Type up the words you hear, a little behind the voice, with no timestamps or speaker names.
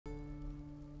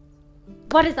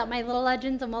What is up, my little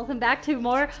legends, and welcome back to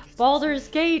more Baldur's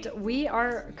Gate. We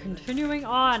are continuing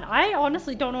on. I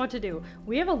honestly don't know what to do.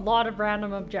 We have a lot of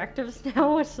random objectives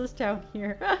now. What's this down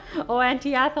here? Oh,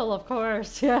 Auntie Ethel, of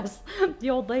course. Yes, the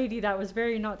old lady that was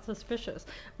very not suspicious.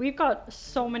 We've got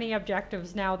so many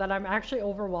objectives now that I'm actually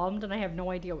overwhelmed and I have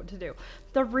no idea what to do.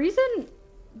 The reason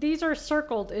these are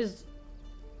circled is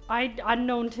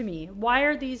unknown to me. Why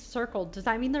are these circled? Does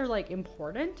that mean they're like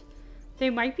important? They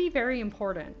might be very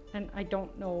important, and I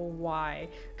don't know why.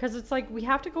 Because it's like, we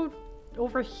have to go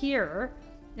over here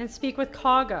and speak with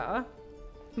Kaga.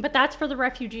 But that's for the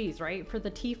refugees, right? For the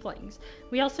tieflings.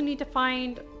 We also need to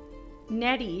find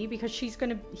Nettie, because she's going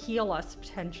to heal us,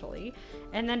 potentially.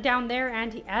 And then down there,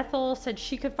 Auntie Ethel said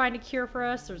she could find a cure for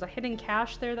us. There's a hidden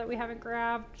cache there that we haven't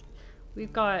grabbed.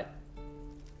 We've got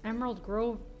Emerald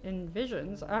Grove and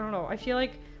Visions. I don't know. I feel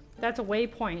like that's a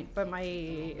waypoint, but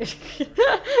my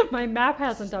my map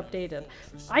hasn't updated.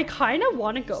 I kind of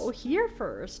want to go here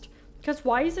first, because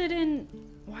why is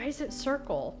it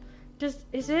circle?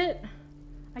 Is it?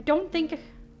 I don't think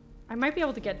I might be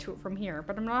able to get to it from here,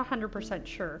 but I'm not 100%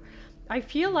 sure. I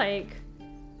feel like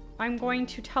I'm going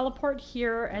to teleport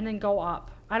here and then go up.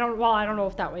 I don't know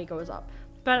if that way goes up,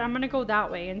 but I'm gonna go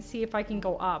that way and see if I can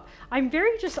go up. I'm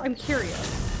curious.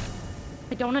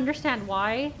 I don't understand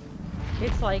why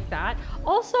it's like that.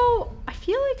 Also, I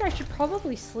feel like I should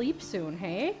probably sleep soon,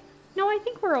 hey? No, I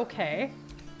think we're okay.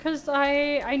 Because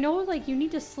I know, like, you need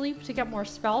to sleep to get more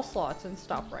spell slots and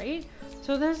stuff, right?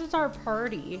 So this is our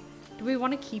party. Do we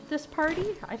want to keep this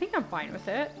party? I think I'm fine with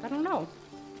it. I don't know.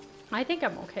 I think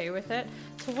I'm okay with it.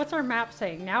 So what's our map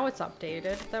saying? Now it's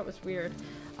updated. That was weird.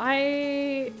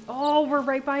 Oh, we're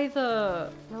right by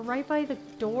the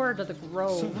door to the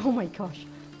grove. So, oh my gosh.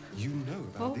 You know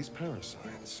about these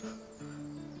parasites.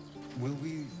 Will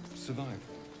we survive?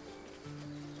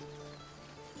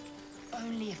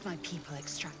 Only if my people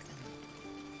extract them.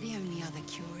 The only other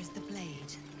cure is the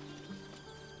blade.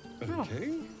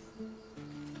 Okay.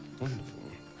 Wonderful.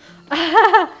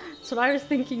 That's what I was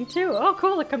thinking too. Oh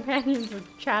cool, the companions were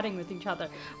chatting with each other.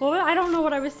 Well, I don't know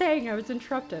what I was saying. I was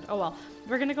interrupted. Oh well.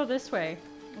 We're gonna go this way.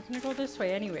 We're gonna go this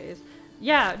way anyways.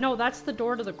 Yeah, no, that's the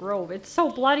door to the grove. It's so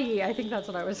bloody. I think that's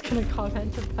what I was gonna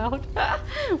comment about.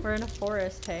 We're in a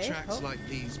forest, hey? Tracks like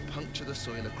these puncture the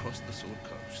soil across the Sword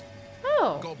Coast.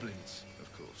 Oh. Goblins,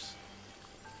 of course.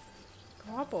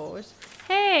 Gobos.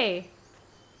 Hey!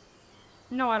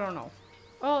 No, I don't know.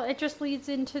 Well, it just leads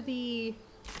into the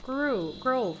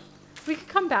grove. We could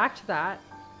come back to that.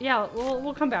 Yeah,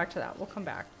 we'll come back to that. We'll come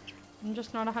back. I'm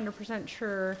just not 100%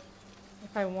 sure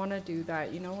if I want to do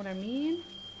that. You know what I mean?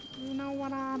 You know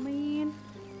what I mean?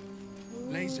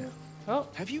 Laser,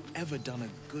 have you ever done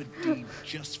a good deed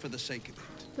just for the sake of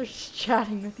it? They're just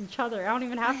chatting with each other. I don't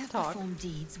even have to talk. Performed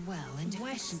deeds well and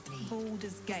West efficiently.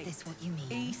 Baldur's Gate. Is this what you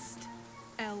mean? East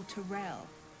El Terrell.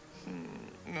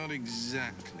 Not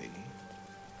exactly.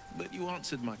 But you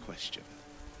answered my question.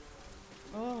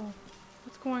 Oh,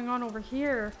 what's going on over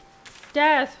here?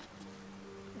 Death!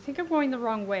 I think I'm going the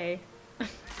wrong way.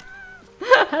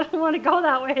 I don't want to go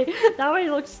that way. That way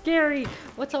looks scary.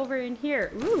 What's over in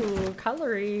here? Ooh,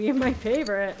 cutlery. My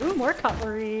favorite. Ooh, more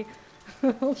cutlery.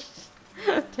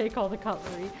 Take all the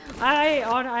cutlery.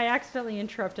 I accidentally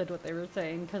interrupted what they were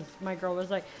saying because my girl was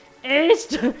like,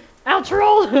 East!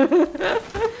 Outroll!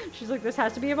 She's like, this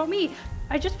has to be about me.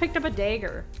 I just picked up a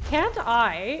dagger. Can't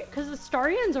I? Because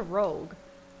Astarion's a rogue.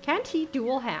 Can't he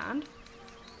dual hand?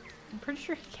 I'm pretty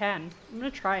sure he can. I'm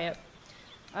gonna try it.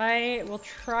 I will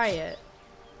try it.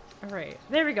 Alright,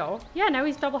 there we go. Yeah, now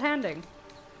he's double-handing.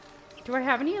 Do I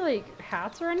have any, like,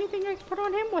 hats or anything I can put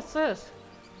on him? What's this?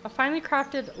 A finely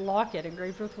crafted locket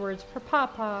engraved with words for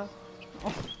Papa.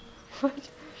 Oh, what?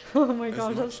 Oh my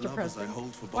gosh, that's depressing.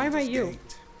 Why am I you?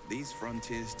 These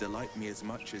frontiers delight me as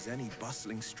much as any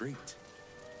bustling street.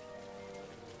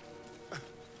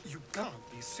 You can't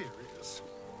be serious.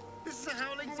 This is a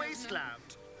howling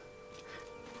wasteland.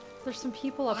 There's some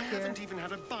people up I here. haven't even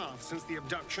had a bath since the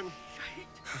abduction.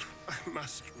 I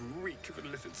must reek of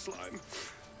illicit slime.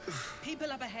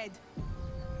 People up ahead.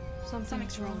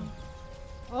 Something's wrong.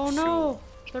 Oh no!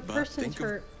 Sure, Their but person's think of-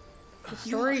 hurt. The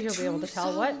story you'll be able to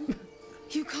tell. What?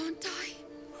 You can't die.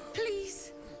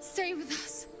 Please, stay with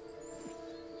us.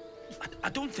 I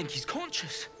don't think he's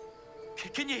conscious.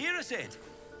 Can you hear us, Ed?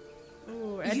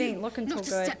 Ooh, Ed ain't looking so Not a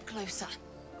good. step closer.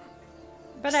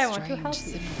 But I want to help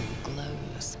Strange you. symbol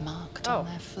glows marked Oh. on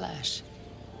their flesh,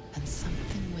 and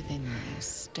something within you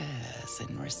stirs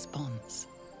in response.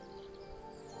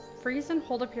 Freeze and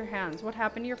hold up your hands. What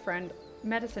happened to your friend?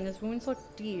 Medicine. His wounds look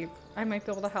deep. I might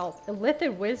be able to help.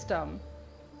 Illithid wisdom.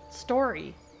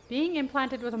 Story. Being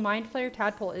implanted with a mind flayer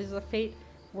tadpole is a fate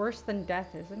worse than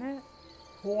death, isn't it?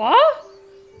 What?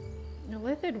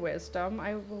 Illithid wisdom.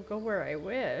 I will go where I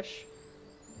wish.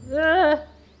 Ugh.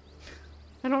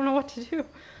 I don't know what to do.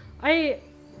 I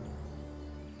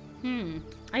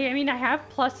mean, I have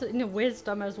plus in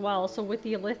wisdom as well, so with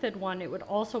the Illithid one, it would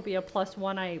also be a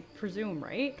 +1, I presume,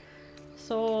 right?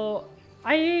 So,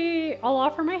 I'll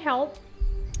offer my help.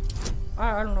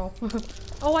 I don't know.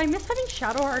 Oh, I miss having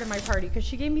Shadowheart in my party, because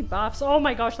she gave me buffs. Oh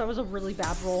my gosh, that was a really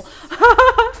bad roll.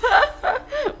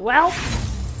 Well,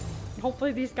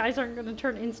 hopefully these guys aren't going to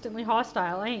turn instantly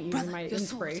hostile. I ain't using my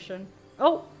inspiration.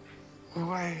 Oh!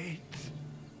 Wait.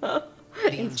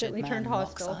 Instantly turned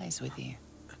hostile. Locks eyes with you.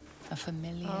 A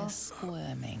familiar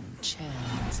squirming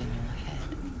churns in your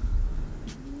head.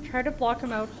 Try to block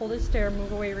him out, hold his stare,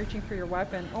 move away, reaching for your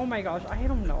weapon. Oh my gosh, I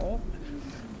don't know.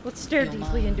 Let's stare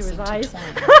deeply into his eyes.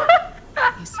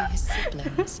 You see his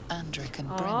siblings, Andric and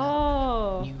Brenna.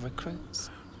 Oh. New recruits.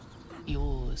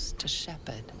 Yours to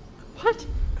shepherd. What?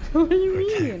 What do you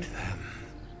mean? Protect them.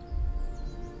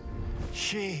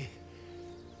 She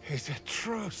is a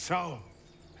true soul.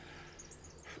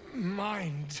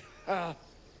 Mind her.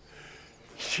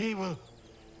 She will...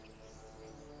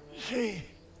 She...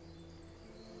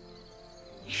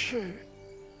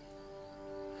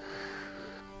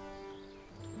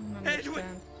 Edwin!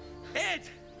 Ed!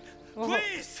 Oh.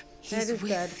 Please! Ed is He's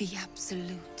dead. with the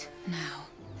Absolute now.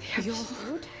 The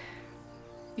Absolute?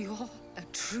 You're a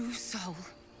true soul.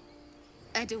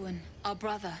 Edwin, our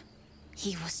brother,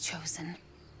 he was chosen.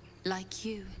 Like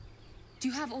you. Do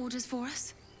you have orders for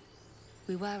us?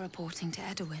 We were reporting to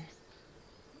Edwin.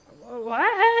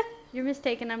 What? You're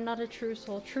mistaken. I'm not a true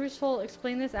soul. True soul,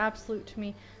 explain this Absolute to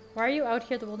me. Why are you out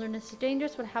here? The wilderness is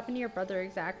dangerous. What happened to your brother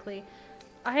exactly?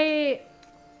 I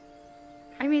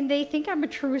mean, they think I'm a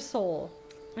true soul.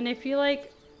 And I feel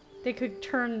like they could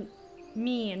turn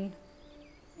mean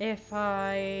if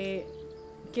I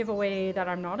give away that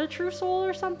I'm not a true soul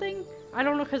or something. I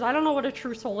don't know, because I don't know what a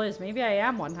true soul is. Maybe I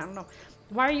am one. I don't know.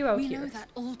 Why are you out here? We know that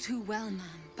all too well,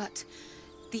 ma'am, but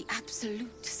the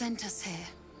Absolute sent us here.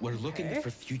 We're looking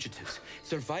for fugitives.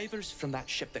 Survivors from that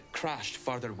ship that crashed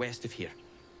farther west of here.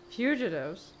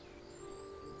 Fugitives?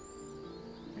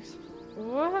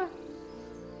 What?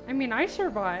 I mean, I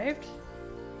survived.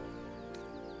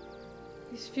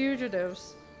 These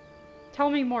fugitives. Tell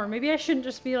me more. Maybe I shouldn't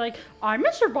just be like, I'm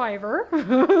a survivor.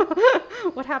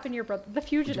 What happened to your brother? The We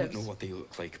fugitives. don't know what they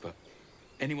look like, but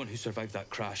anyone who survived that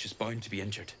crash is bound to be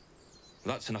injured.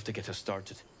 That's enough to get us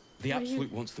started. The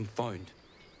Absolute wants them found.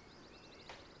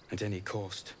 At any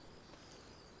cost.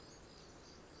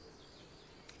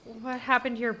 What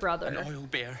happened to your brother? An oil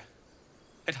bear.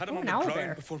 It had him Oh, on an the owl ground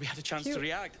bear. before we had a chance Cute. to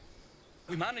react.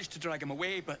 We managed to drag him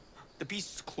away, but the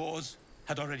beast's claws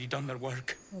had already done their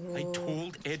work. I Oh,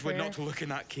 told that's Edwin fair. not to look in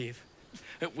that cave.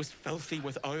 It was filthy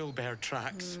with oil bear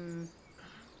tracks.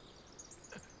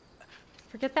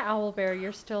 Forget the owl bear.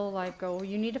 You're still alive. Go.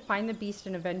 You need to find the beast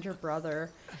and avenge your brother.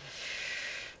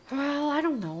 Well, I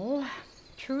don't know.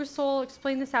 True soul,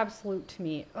 explain this Absolute to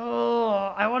me. Oh,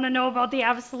 I want to know about the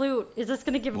Absolute. Is this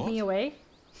going to give me away?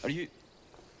 Are you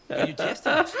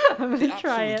testing us? I'm The gonna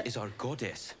try Absolute it. is our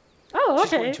goddess. Oh,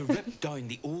 She's okay. going to rip down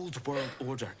the old world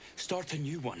order, start a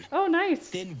new one. Oh, nice.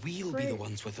 Then we'll be the Great.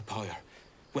 ones with the power.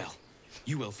 Well,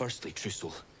 you will firstly, true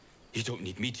soul. You don't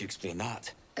need me to explain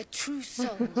that. A true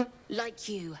soul, like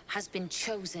you, has been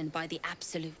chosen by the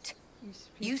Absolute.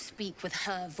 You speak with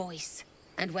her voice,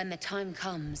 and when the time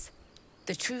comes,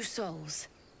 the true souls,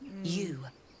 you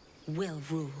will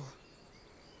rule.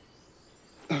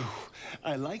 Oh,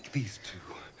 I like these two.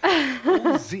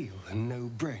 All zeal and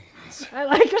no brains. I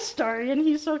like Astarion.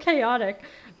 He's so chaotic.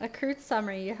 A crude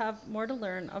summary. You have more to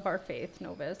learn of our faith,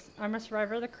 novice. I'm a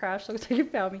survivor of the crash. Looks like you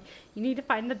found me. You need to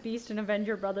find the beast and avenge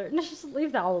your brother. And just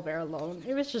leave the owlbear alone.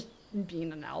 It was just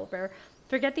being an owlbear.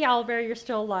 Forget the owlbear. You're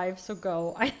still alive, so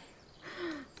go.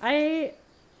 I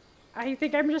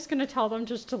think I'm just gonna tell them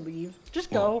just to leave.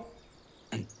 Just go.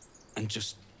 And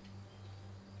just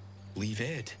leave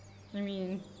Ed. I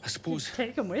mean, I suppose.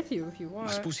 take him with you if you I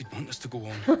want. suppose he'd want us to go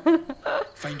on.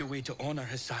 Find a way to honor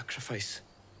his sacrifice.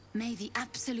 May the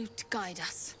Absolute guide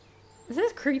us. This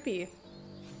is creepy.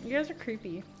 You guys are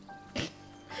creepy.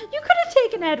 You could have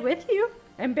taken Ed with you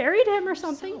and buried him or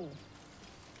something. Soul.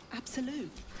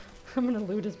 Absolute. I'm gonna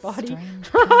loot his body. Strange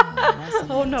power resonates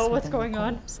Oh no, what's within the going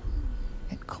on? corpse.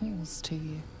 It calls to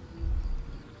you.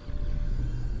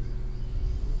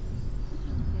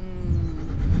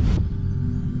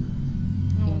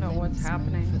 I Your don't know what's limbs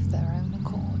happening. move of their own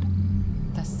accord.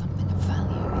 There's something of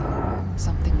value here,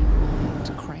 something your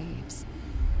mind craves.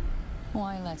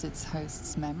 Why let its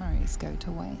host's memories go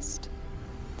to waste?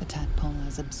 The tadpole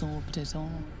has absorbed it all,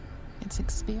 Its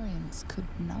experience could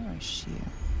nourish you,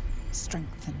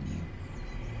 strengthen you.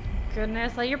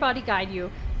 Goodness, let your body guide you.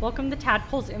 Welcome to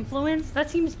Tadpole's influence. That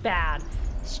seems bad.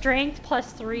 Strength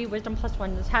 +3, wisdom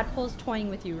 +1. The tadpole's toying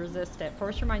with you. Resist it.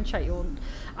 Force your mind shut.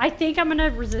 I think I'm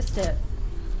gonna resist it.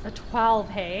 A 12,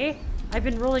 hey? I've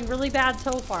been rolling really bad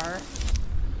so far.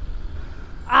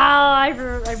 Ah, I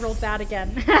rolled bad again.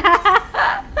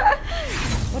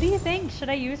 What do you think? Should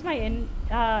I use my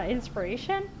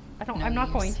inspiration? I'm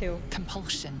not going to.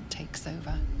 Compulsion takes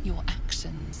over. Your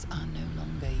actions are no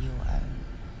longer your own.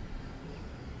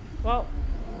 Well,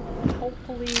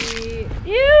 hopefully...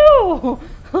 Ew!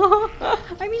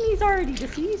 I mean, he's already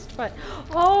deceased, but...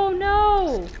 Oh,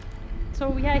 no!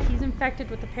 So, yeah, he's infected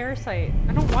with the parasite.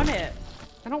 I don't want it.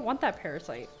 I don't want that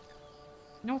parasite.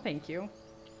 No, thank you.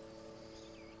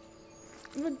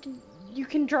 You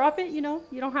can drop it, you know?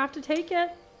 You don't have to take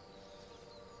it.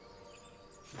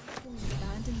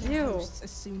 Abandon their hosts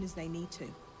as soon as they need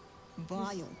to.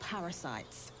 Vile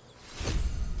parasites.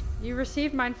 You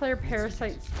received Mind Flayer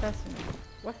parasite specimen.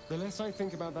 What? The less I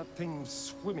think about that thing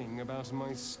swimming about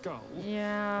my skull, the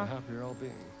happier I'll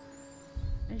be.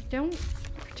 I don't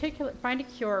particularly find a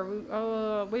cure.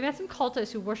 We met some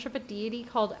cultists who worship a deity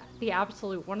called the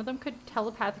Absolute. One of them could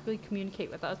telepathically communicate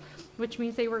with us, which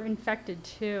means they were infected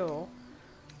too.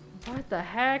 What the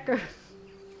heck?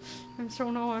 I'm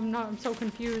so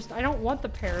confused. I don't want the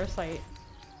parasite.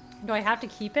 Do I have to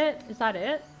keep it? Is that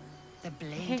it? The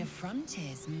blade of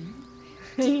frontiers,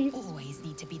 Do you always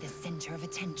need to be the center of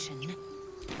attention?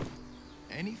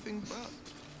 Anything but.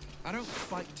 I don't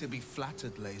fight to be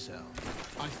flattered, Lae'zel.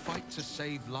 I fight to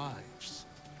save lives.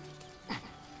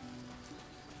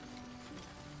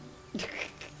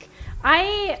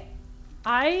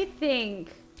 I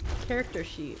think character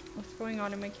sheet. What's going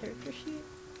on in my character sheet?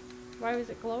 Why was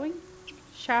it glowing?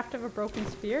 Shaft of a broken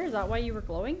spear? Is that why you were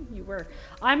glowing? You were.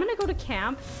 I'm gonna go to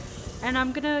camp and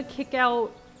I'm gonna kick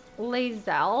out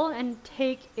Lae'zel and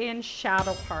take in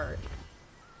Shadowheart.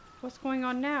 What's going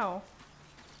on now?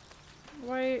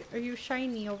 Why are you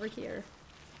shiny over here?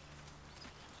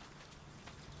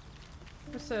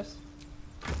 What's this?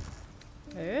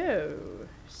 Oh,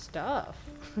 stuff.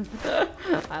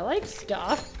 I like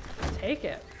stuff. Take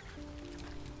it.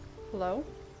 Hello?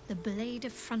 The Blade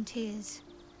of Frontiers.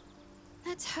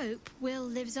 Let's hope Will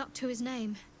lives up to his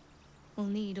name. We'll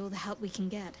need all the help we can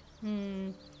get.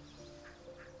 I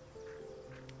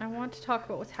want to talk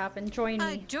about what's happened. Join me.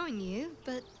 I'd join you,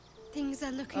 but things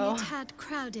are looking a tad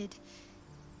crowded.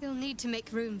 You'll need to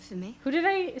make room for me. Who did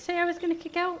I say I was gonna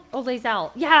kick out? Oh, Lae'zel.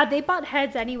 Yeah, they butt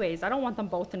heads anyways. I don't want them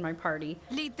both in my party.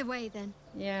 Lead the way then.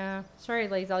 Yeah. Sorry,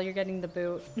 Lae'zel, you're getting the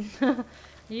boot.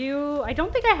 I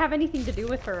don't think I have anything to do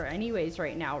with her anyways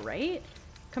right now, right?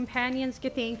 Companions,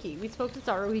 Githyanki. We spoke to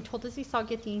Zaru. He told us he saw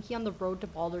Githyanki on the road to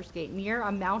Baldur's Gate, near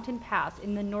a mountain pass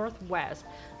in the northwest.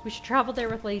 We should travel there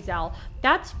with Lae'zel.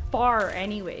 That's far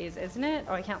anyways, isn't it?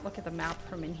 Oh, I can't look at the map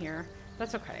from in here.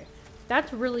 That's okay.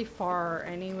 That's really far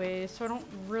anyways, so I don't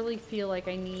really feel like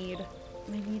I need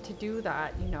to do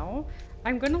that, you know?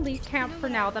 I'm gonna leave camp for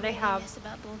now that I have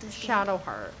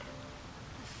Shadowheart.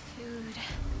 Food.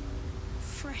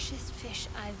 Freshest fish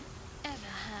I've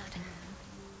ever had.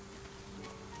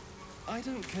 I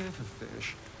don't care for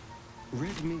fish.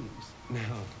 Red meat,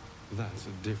 now that's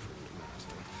a different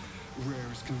matter.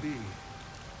 Rare as can be.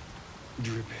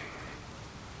 Dripping.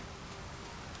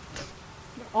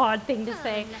 Odd thing to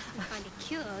say. Unless we find a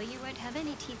cure, you won't have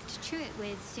any teeth to chew it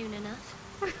with soon enough.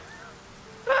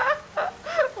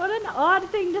 What an odd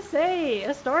thing to say.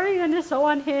 Astarion is so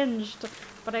unhinged,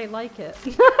 but I like it.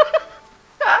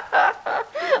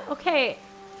 Okay.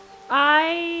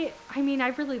 I mean, I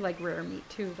really like rare meat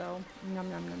too, though. Nom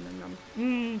nom nom nom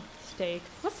nom. Steak.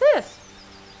 What's this?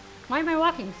 Why am I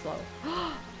walking slow?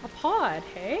 A pod,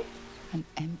 hey? An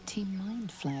empty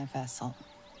mind flare vessel.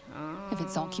 If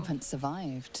its occupant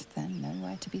survived, then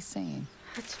nowhere to be seen.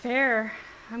 That's fair.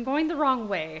 I'm going the wrong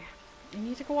way. I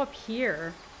need to go up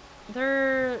here.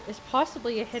 There is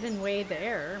possibly a hidden way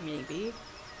there, maybe.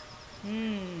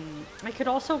 I could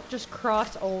also just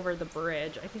cross over the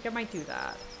bridge. I think I might do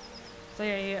that. So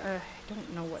I don't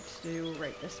know what to do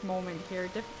right this moment here.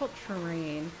 Difficult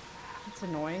terrain. That's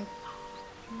annoying.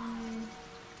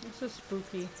 This is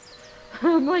spooky.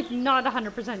 I'm like not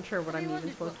 100% sure what I'm even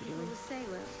supposed to be doing. Say,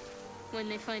 Will, when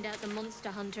they find out the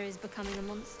monster hunter is becoming a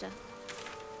monster.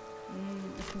 I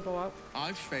can go up.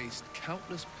 I've faced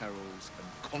countless perils and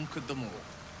conquered them all.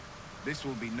 This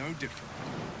will be no different.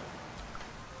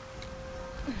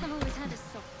 I've always had a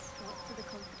soft spot for the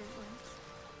confident ones.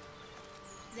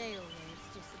 They always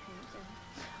disappoint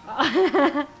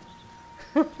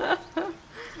them.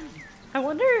 I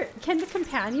wonder, can the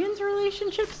companions'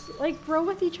 relationships like grow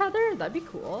with each other? That'd be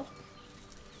cool.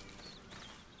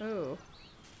 Oh,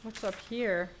 what's up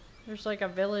here? There's like a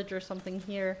village or something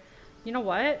here. You know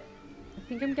what? I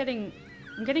think I'm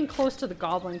getting close to the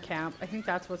goblin camp. I think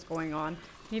that's what's going on.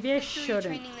 Maybe I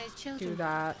shouldn't do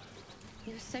that.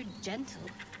 He was so gentle.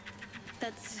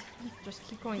 That's just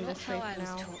keep going this how way I for was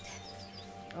now. taught.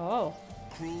 Oh.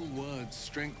 Cruel words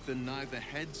strengthen neither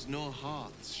heads nor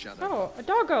hearts, Shadow. Oh, a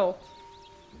doggo.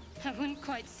 I wouldn't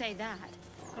quite say that.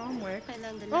 Bromwick. I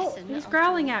learned a Oh, lesson. he's after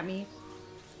growling all. at me.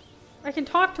 I can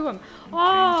talk to him. You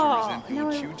Oh, came to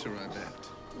resent no. your tutor, I bet.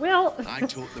 Well, I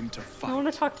taught them to I fight.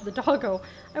 want to talk to the doggo.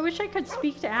 I wish I could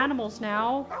speak to animals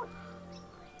now.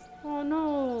 Oh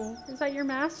no, is that your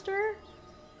master?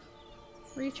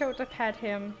 Reach out to pet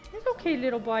him. It's okay,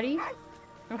 little buddy.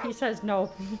 Oh, he says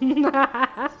no.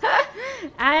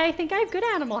 I think I have good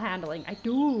animal handling. I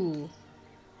do.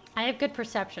 I have good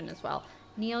perception as well.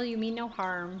 Kneel, you mean no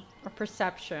harm. Or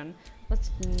perception.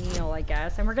 Let's kneel, I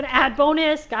guess. And we're gonna add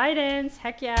bonus guidance.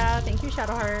 Heck yeah. Thank you,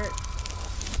 Shadowheart.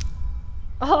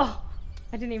 Oh,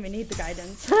 I didn't even need the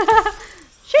guidance.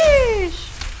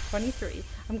 Sheesh. 23.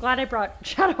 I'm glad I brought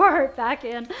Shadowheart back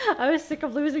in. I was sick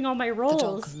of losing all my rolls. The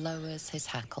dog lowers his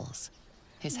hackles,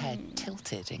 his head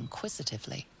tilted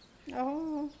inquisitively.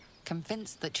 Oh.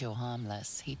 Convinced that you're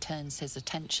harmless, he turns his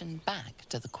attention back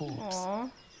to the corpse. Aw.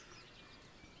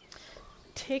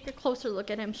 Take a closer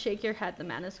look at him. Shake your head. The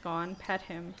man is gone. Pet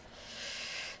him.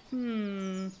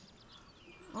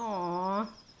 Aww.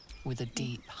 With a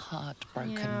deep,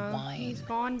 heartbroken Yeah, whine, he's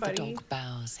gone, the buddy. dog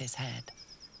bows his head.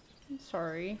 I'm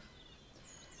sorry.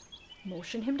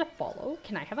 Motion him to follow.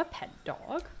 Can I have a pet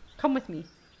dog? Come with me.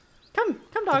 Come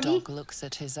The doggy. dog looks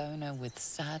at his owner with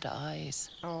sad eyes.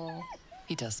 Oh,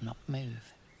 He does not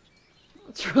move.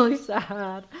 it's really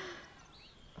sad.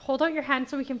 Hold out your hand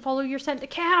so we can follow your scent to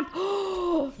camp.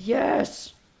 Oh,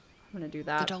 yes. I'm gonna do The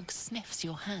that. dog sniffs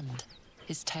your hand,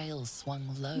 his tail swung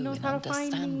low He knows in how to find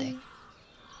understanding. me.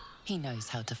 He knows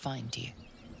how to find you.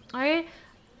 I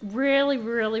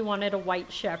really wanted a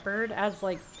white shepherd as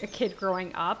like a kid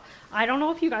growing up. I don't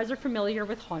know if you guys are familiar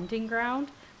with Haunting Ground,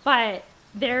 but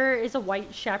there is a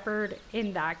white shepherd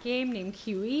in that game named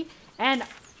Huey, and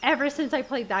ever since I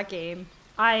played that game,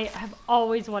 I have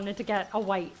always wanted to get a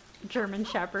white German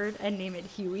shepherd and name it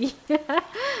Huey.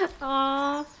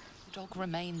 Aww, The dog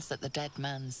remains at the dead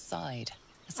man's side,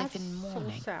 as that's if in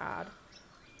mourning. so sad.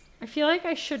 I feel like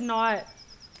I should not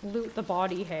loot the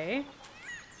body, hey?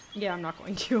 Yeah, I'm not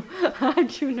going to. I'm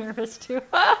too nervous to.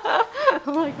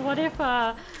 I'm like, what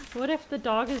if the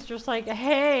dog is just like,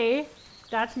 hey,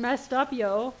 that's messed up,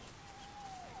 yo.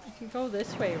 I can go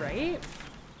this way, right?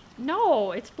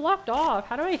 No, it's blocked off.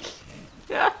 How do I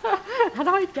how do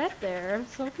I get there? I'm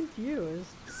so confused.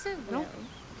 So, No. Will,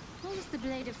 what was the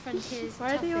Blade of Frontier's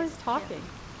Why are they always toughest talking?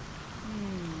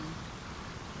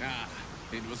 Ah,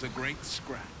 it was a great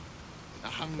scrap. A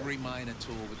hungry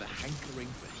minotaur with a hankering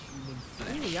for human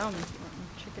Ooh, flesh. yum.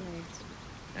 Chicken eggs.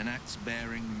 An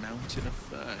axe-bearing mountain of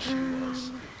fur she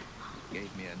was.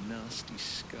 Gave me a nasty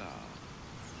scar.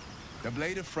 The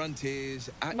Blade of Frontiers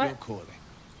at What? your calling.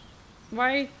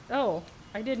 Why? Oh,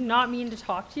 I did not mean to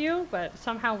talk to you, but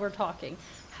somehow we're talking.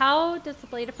 How does the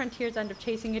Blade of Frontiers end up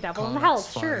chasing a devil in the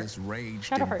Karnak's hell? Sure. fires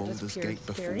raged in Shadowheart Baldur's disappeared. Gate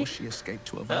before Scary. she escaped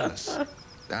to Avernus.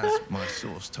 As my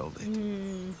source told it.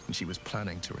 And she was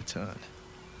planning to return.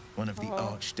 One of the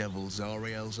archdevils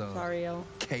Zariel's own. Zariel.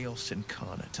 Chaos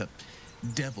incarnate. A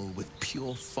devil with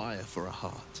pure fire for a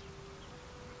heart.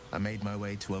 I made my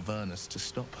way to Avernus to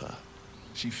stop her.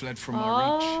 She fled from my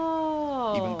reach.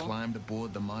 Oh. Even climbed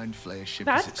aboard the Mind Flayer ship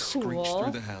That's as it screeched cool.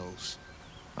 through the hells.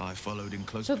 I followed in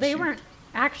close So pursuit. they weren't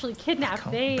actually I kidnapped.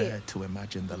 can't They bear to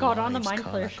imagine the got on the lives Mind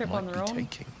Flayer Karnak ship on might their be own.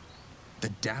 taking. The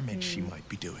damage she might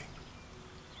be doing.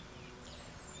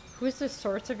 Who's the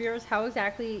source of yours? How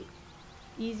exactly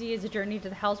easy is a journey to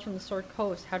the Hells from the Sword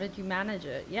Coast? How did you manage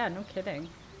it? Yeah, no kidding.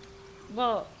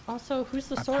 Well, also, who's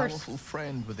the A source? powerful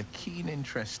friend with a keen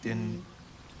interest in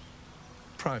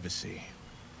privacy.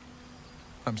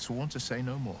 I'm sworn to say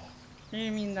no more. I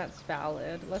mean, that's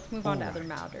valid. Let's move on to other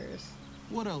Alright. matters.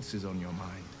 What else is on your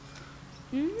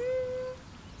mind?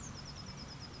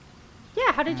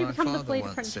 Yeah, how did you My become the father Blade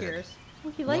of once said, Frontiers? Oh,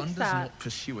 he One likes does that. not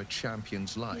pursue a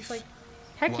champion's life. He's like,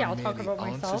 heck yeah, I'll One talk merely about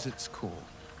answers myself. its call.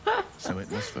 So it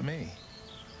was for me.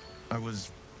 I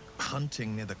was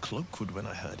hunting near the Cloakwood when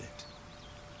I heard it.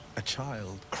 A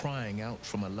child crying out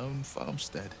from a lone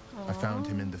farmstead. I found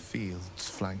him in the fields,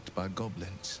 flanked by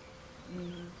goblins.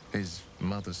 His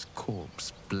mother's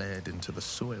corpse bled into the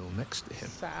soil next to him.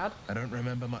 Sad. I don't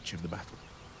remember much of the battle,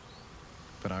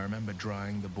 but I remember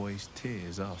drying the boy's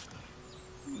tears after.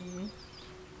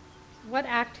 What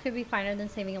act could be finer than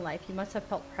saving a life? You must have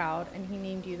felt proud, and he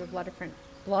named you the blood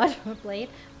blade.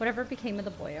 Whatever became of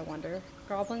the boy, I wonder.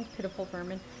 Goblins, pitiful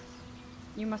vermin.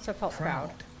 You must have felt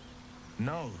proud.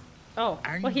 No. Oh,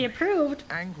 Angry. well, he approved.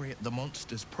 Angry at the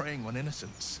monsters preying on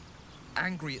innocents.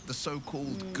 Angry at the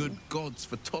so-called good gods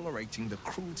for tolerating the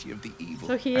cruelty of the evil.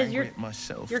 So he is angry your, at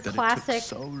myself your that classic it took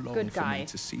so long good for guy. me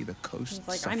to see the coast He's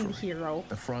like, suffering. I'm the hero.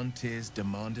 The frontiers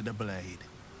demanded a blade,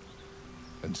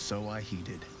 and so I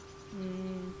heeded.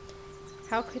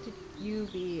 How could you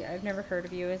be? I've never heard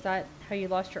of you. Is that how you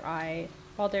lost your eye?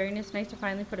 Baldarian, it's nice to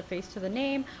finally put a face to the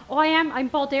name. Oh, I'm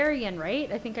Baldarian,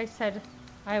 right? I think I said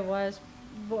I was.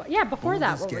 Yeah, before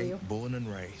that, what were you? Born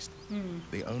and raised,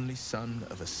 the only son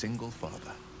of a single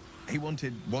father. He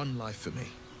wanted one life for me.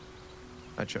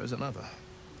 I chose another.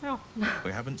 Oh.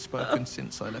 We haven't spoken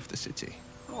since I left the city.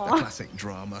 Aww. A classic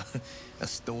drama. A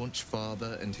staunch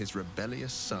father and his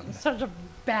rebellious son. Such a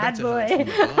bad Better boy. heard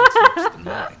from the bards lips than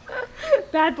mine.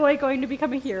 Bad boy going to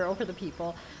become a hero for the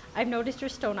people. I've noticed your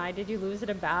stone eye. Did you lose it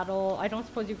in battle? I don't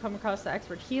suppose you come across the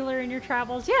expert healer in your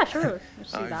travels? Yeah, sure. I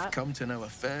see I've that. come to know a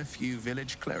fair few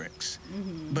village clerics,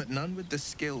 but none with the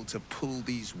skill to pull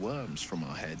these worms from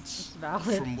our heads.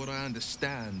 Valid. From what I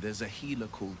understand, there's a healer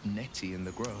called Nettie in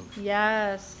the grove.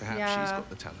 Yes. Perhaps yeah. she's got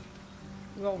the talent.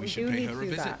 Well, We we should do pay need her to a do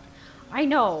visit. that. I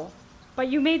know, but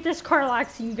you made this Karlach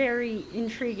seem very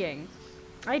intriguing.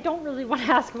 I don't really want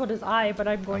to ask about his eye, but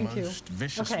I'm going A most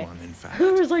vicious one, in fact.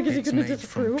 I was like, is he It's going to made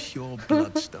from disapprove? pure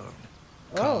bloodstone,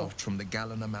 Oh. carved from the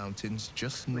Galena Mountains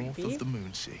just north Creepy. of the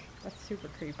Moonsea. That's super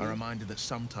creepy. A reminder that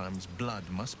sometimes blood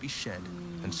must be shed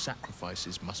and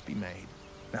sacrifices must be made.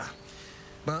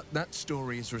 But that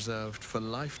story is reserved for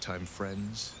lifetime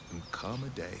friends and calmer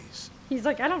days. He's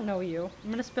like, I don't know you. I'm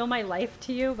going to spill my life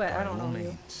to you, but I By don't all know you.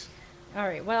 means. All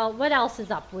right, well, what else is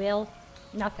up, Will?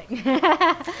 Nothing.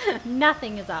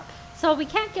 Nothing is up. So we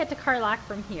can't get to Karlach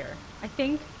from here, I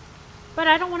think. But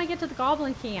I don't want to get to the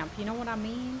goblin camp. You know what I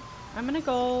mean? I'm going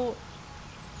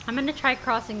to try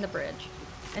crossing the bridge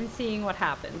and seeing what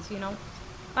happens, you know?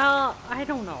 Well, I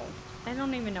don't know. I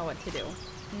don't even know what to do.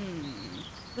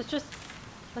 Let's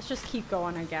just keep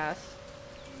going, I guess.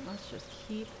 Let's just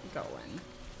keep going.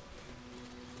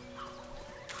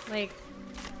 Like,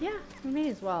 yeah, we may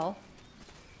as well.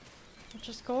 We'll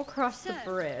just go across the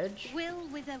bridge. Will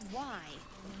with a Y.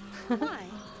 Why?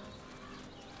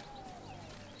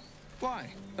 Why?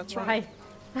 That's Why?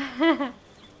 right.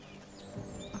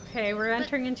 Okay, we're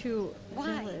entering into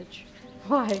why? village.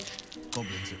 Why?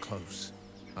 Goblins are close.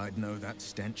 I'd know that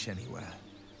stench anywhere.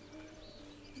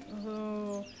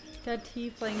 Oh, dead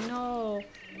tiefling, no.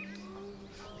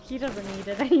 He doesn't need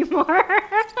it anymore.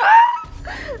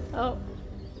 Oh.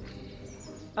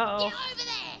 Uh-oh. Get over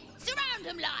there! Surround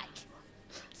him like!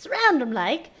 Surround him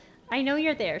like. I know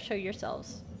you're there. Show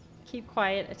yourselves. Keep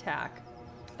quiet, attack.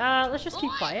 Let's just keep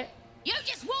Boy, quiet. You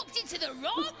just walked into the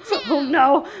wrong town! Oh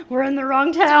no, we're in the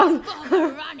wrong town.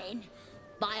 Bother running.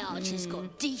 My archer's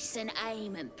got decent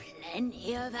aim and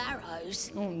plenty of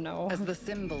arrows. Oh no. As the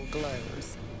symbol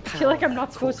glows, I feel like I'm not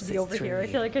power supposed to be over courses here. I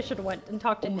through feel like I should have went and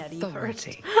talked to Nettie first.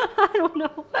 Authority. I don't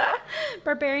know.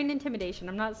 Barbarian intimidation.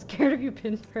 I'm not scared of you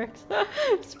pinpricks.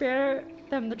 Spare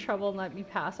them the trouble and let me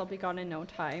pass. I'll be gone in no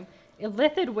time.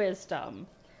 Illithid wisdom.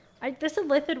 This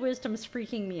illithid wisdom is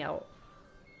freaking me out.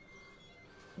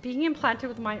 Being implanted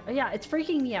with my... Yeah, it's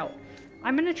freaking me out.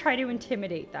 I'm going to try to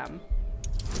intimidate them.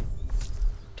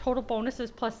 Total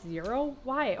bonuses +0?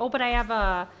 Why? Oh, but I have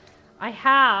a...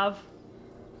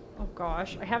 Oh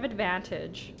gosh, I have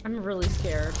advantage. I'm really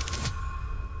scared.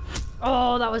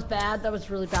 Oh, that was bad. That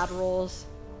was really bad rolls.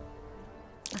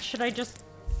 Should I just...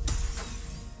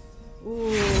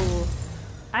 Ooh.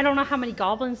 I don't know how many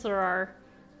goblins there are.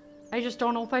 I just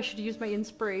don't know if I should use my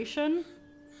inspiration.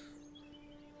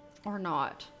 Or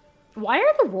not. Why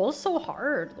are the rolls so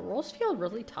hard? The rolls feel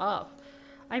really tough.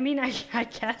 I mean, I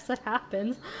guess it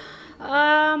happens.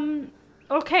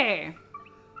 Okay.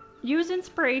 Use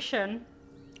inspiration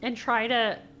and try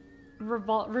to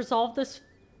resolve this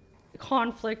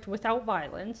conflict without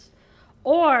violence.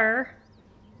 Or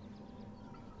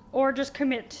just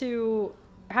commit to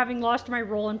having lost my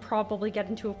roll and probably get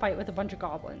into a fight with a bunch of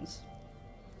goblins.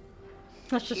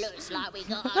 Let's just... Looks like we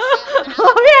got ourselves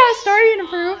Oh yeah, story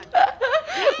improved.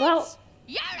 Well,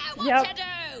 You know what to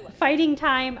do! Fighting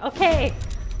time. Okay.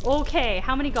 Okay,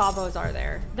 how many gobos are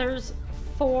there? There's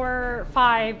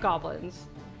 5 goblins.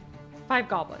 5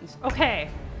 goblins. Okay.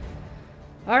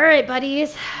 Alright,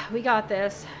 buddies. We got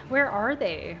this. Where are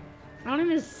they? I don't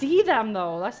even see them,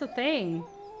 though. That's the thing.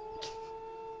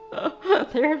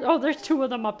 There's 2 of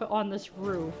them up on this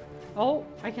roof. Oh,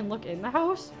 I can look in the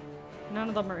house? None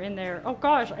of them are in there. Oh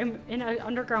gosh, I'm in an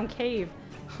underground cave.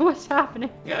 What's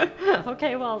happening?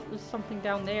 Okay, well, there's something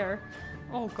down there.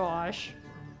 Oh gosh.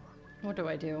 What do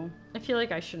I do? I feel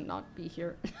like I should not be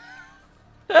here.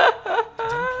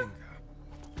 Dumpling.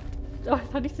 Oh, I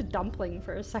thought he said dumpling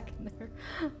for a second there.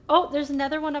 Oh, there's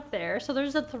another one up there. So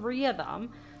there's a 3 of them.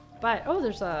 But, oh,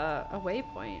 there's a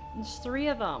waypoint. There's 3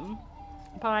 of them.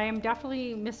 But I am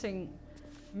definitely missing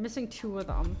 2 of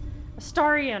them.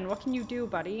 Astarion, what can you do,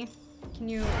 buddy? Can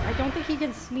you... I don't think he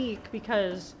can sneak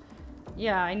because...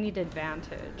 Yeah, I need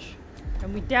advantage.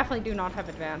 And we definitely do not have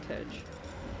advantage.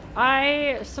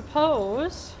 I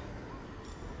suppose...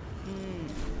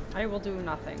 I will do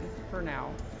nothing for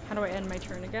now. How do I end my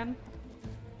turn again?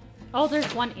 Oh,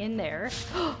 there's one in there.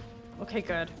 Okay,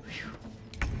 good. Whew.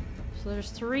 So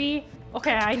there's 3.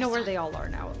 Okay, I know where they all are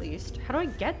now, at least. How do I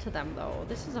get to them, though?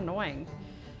 This is annoying.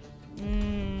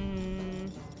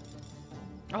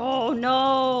 Oh,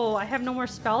 no! I have no more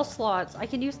spell slots. I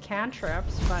can use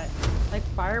cantrips, but like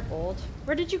Firebolt.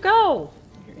 Where did you go?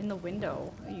 You're in the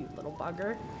window, you little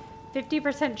bugger.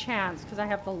 50% chance, because I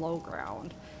have the low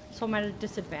ground. So I'm at a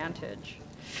disadvantage.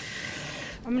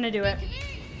 I'm gonna do it.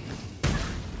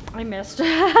 I missed.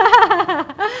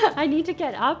 I need to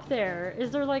get up there.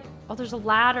 Is there like... Oh, there's a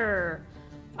ladder.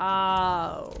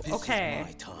 Oh, okay.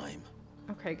 This is my time.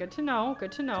 Okay, good to know.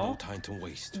 Good to know. No time to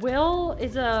waste. Will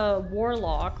is a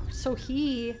warlock, so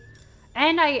he...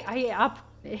 And I up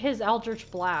his Eldritch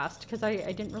Blast, because I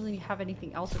didn't really have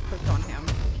anything else equipped on him.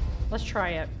 Let's try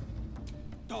it.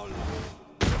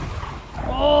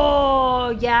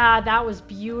 Oh, yeah, that was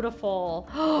beautiful.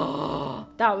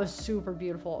 That was super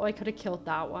beautiful. Oh, I could have killed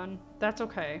that one. That's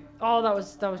okay. Oh, that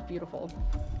was beautiful.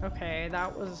 Okay,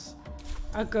 that was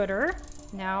a gooder.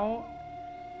 Now,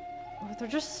 oh, they're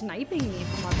just sniping me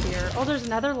from up here. Oh, there's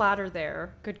another ladder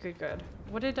there. Good, good, good.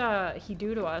 What did he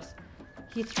do to us?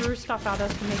 He threw stuff at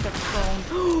us to make us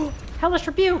prone. Hellish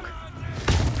Rebuke!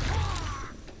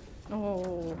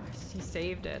 Oh, he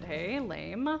saved it. Hey,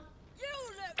 lame.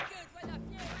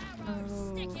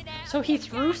 Oh. So he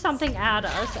threw something at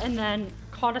us and then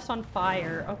caught us on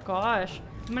fire. Oh gosh.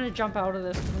 I'm gonna jump out of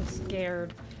this because I'm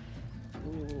scared.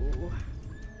 Ooh.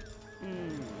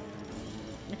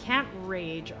 I can't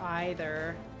rage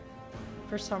either.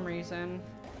 For some reason.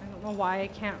 I don't know why I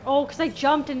can't. Oh, because I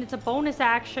jumped and it's a bonus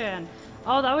action.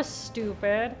 Oh, that was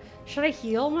stupid. Should I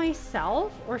heal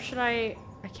myself? Or should I...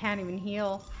 I can't even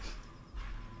heal.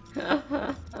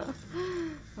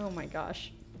 Oh my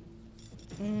gosh.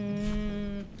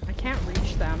 I can't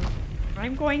reach them.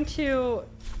 I'm going to...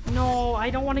 No, I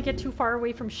don't want to get too far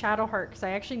away from Shadowheart because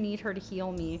I actually need her to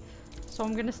heal me. So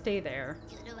I'm going to stay there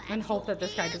and hope that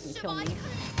this guy doesn't kill me.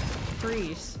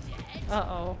 Freeze.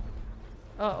 Uh-oh.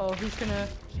 Uh-oh, he's gonna...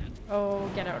 Oh,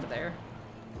 get out of there.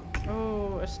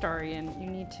 Oh, Astarion, you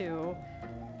need to...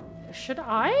 Should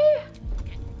I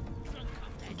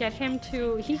get him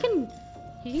to... He can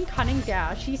Cunning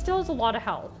Dash. He still has a lot of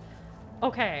health.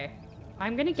 Okay.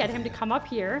 I'm gonna get him to come up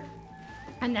here.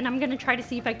 And then I'm gonna try to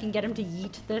see if I can get him to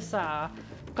yeet this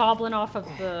goblin off of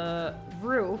the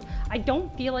roof. I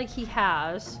don't feel like he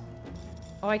has...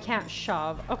 Oh, I can't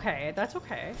shove. Okay, that's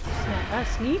okay.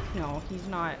 Sneak? No, he's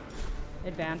not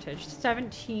advantaged.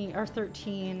 17 or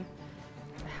 13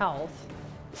 health.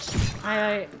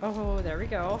 Oh, there we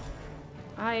go.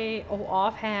 Oh,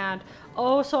 offhand.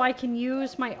 Oh, so I can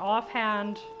use my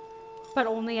offhand, but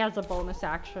only as a bonus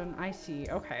action. I see.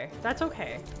 Okay, that's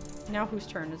okay. Now whose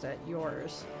turn is it?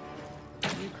 Yours.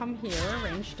 You come here,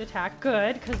 ranged attack.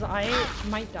 Good, because I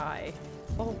might die.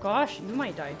 Oh gosh, you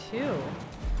might die too.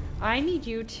 I need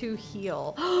you to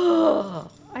heal.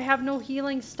 I have no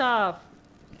healing stuff.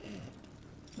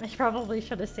 I probably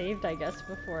should have saved, I guess,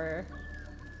 before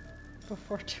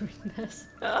doing this.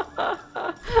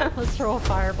 Let's throw a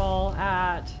fireball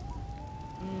at...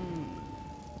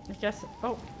 I guess...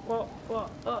 Oh, whoa,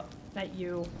 at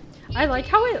you. I like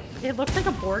how it looks like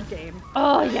a board game.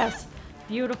 Oh, yes.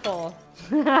 Beautiful.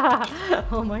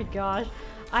 Oh my gosh.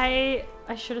 I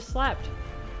should have slept.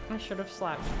 I should have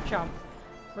slept. Jump.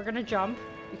 We're gonna jump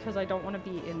because I don't want to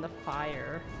be in the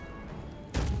fire.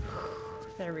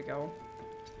 There we go.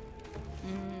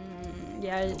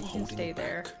 Yeah, you can stay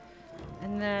there.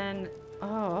 And then...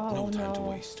 Oh, No time no. to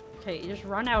waste. Okay, you just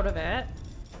run out of it.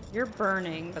 You're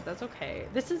burning, but that's okay.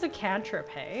 This is a cantrip,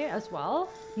 hey, as well?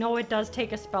 No, it does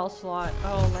take a spell slot.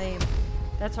 Oh, lame.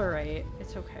 That's alright.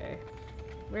 It's okay.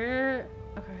 Where...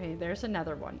 Okay, there's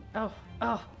another one. Oh,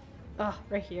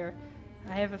 right here.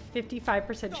 I have a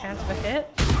 55% chance of a hit.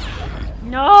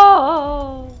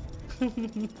 No!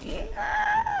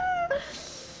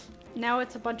 Now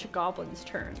it's a bunch of goblins'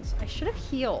 turns. I should have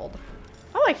healed.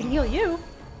 Oh, I can heal you.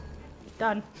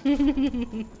 Done.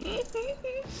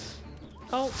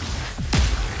 Oh.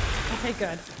 Okay,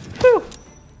 good. Whew!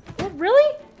 Oh,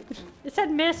 really? It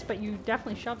said miss, but you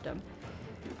definitely shoved him.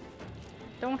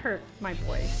 Don't hurt my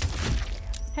boy.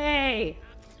 Hey!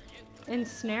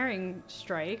 Ensnaring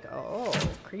strike. Oh,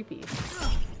 creepy.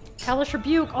 Hellish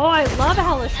rebuke. Oh, I love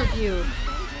hellish rebuke.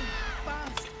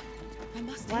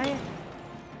 Why?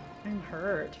 I'm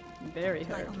hurt. I'm very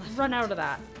hurt. Run out of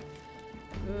that.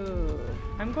 Ooh.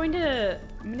 I'm gonna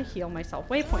heal myself.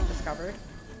 Waypoint discovered.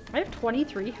 I have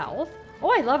 23 health. Oh,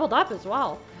 I leveled up as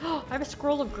well. I have a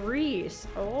scroll of grease.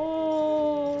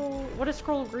 Oh, what does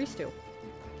scroll of grease do?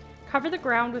 Cover the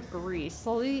ground with grease,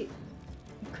 slowing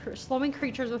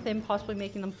creatures within, possibly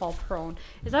making them fall prone.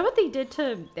 Is that what they did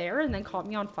to there and then caught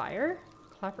me on fire?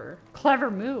 Clever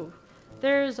move.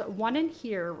 There's one in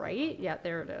here, right? Yeah,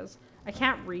 there it is. I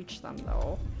can't reach them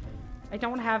though. I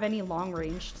don't have any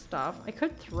long-range stuff. I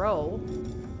could throw.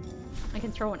 I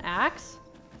can throw an axe.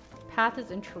 Path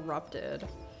is interrupted.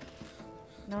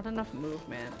 Not enough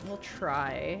movement. We'll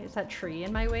try. Is that tree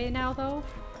in my way now though?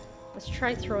 Let's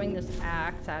try throwing this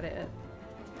axe at it.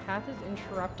 Path is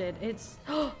interrupted. It's...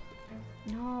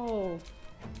 No.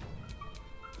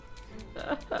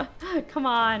 Come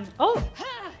on. Oh!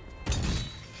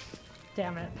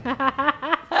 Damn it.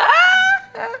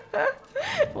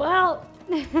 Well,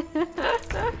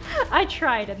 I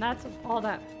tried and that's all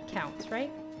that counts,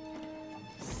 right?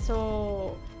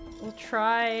 So, we'll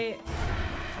try...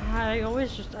 I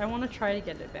want to try to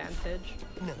get advantage.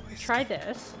 Try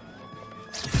this.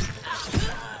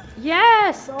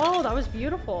 Yes! Oh, that was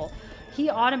beautiful. He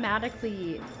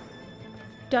automatically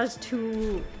does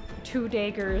two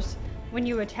daggers when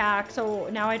you attack, so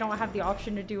now I don't have the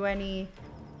option to do any...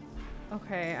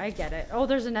 Okay, I get it. Oh,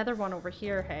 there's another one over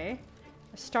here, hey?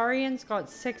 Astarian's got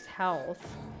 6 health.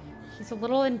 He's a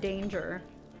little in danger.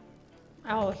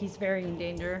 Oh, he's very in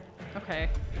danger. Okay.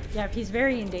 Yeah, he's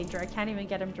very in danger. I can't even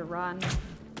get him to run.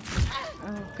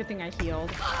 Oh, good thing I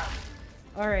healed.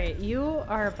 Alright, you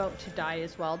are about to die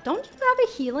as well. Don't you have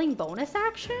a healing bonus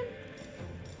action?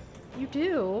 You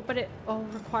do, but it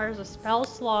requires a spell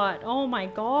slot. Oh my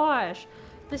gosh.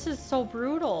 This is so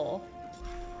brutal.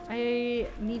 I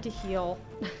need to heal.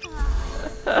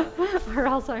 Or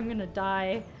else I'm gonna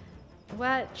die.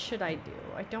 What should I do?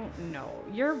 I don't know.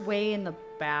 You're way in the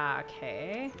back,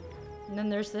 hey? And then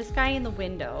there's this guy in the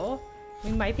window.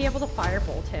 We might be able to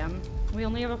firebolt him. We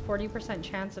only have a 40%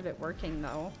 chance of it working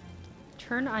though.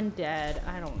 Turn undead.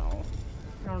 I don't know.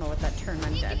 I don't know what that turn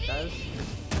undead does.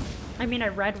 I mean, I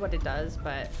read what it does,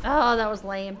 but... Oh, that was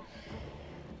lame.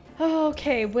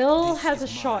 Okay, Will has a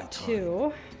shot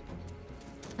too.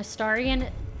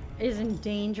 Astarian is in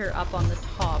danger up on the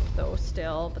top though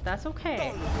still, but that's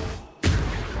okay.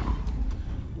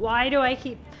 Why do I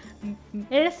keep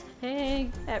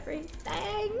missing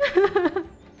everything?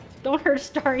 Don't hurt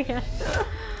Astarian.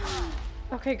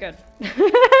 Okay, good.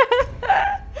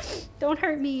 Don't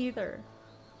hurt me either.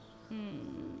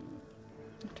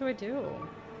 What do I do?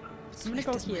 I'm gonna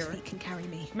go here.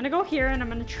 I'm gonna go here and I'm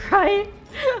gonna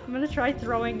try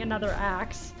throwing another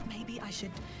axe. Maybe I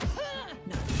should...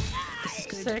 No, this is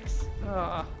good. 6.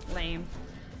 Oh, lame.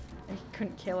 I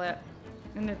couldn't kill it.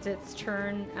 And it's its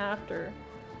turn after.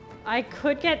 I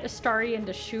could get Astarian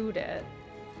to shoot it.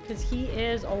 Because he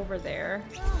is over there.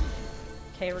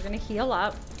 Okay, we're gonna heal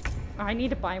up. I need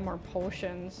to buy more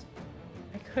potions.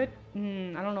 I could...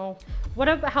 I don't know.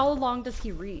 How long does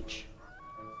he reach?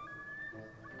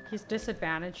 He's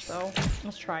disadvantaged though.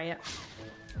 Let's try it.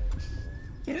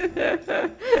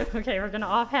 Okay, we're gonna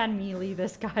offhand melee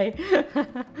this guy.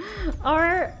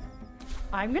 Or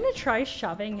I'm gonna try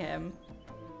shoving him.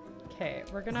 Okay,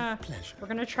 we're gonna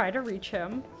try to reach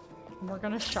him. And we're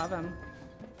gonna shove him.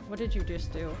 What did you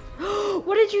just do?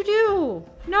 What did you do?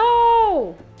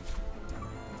 No!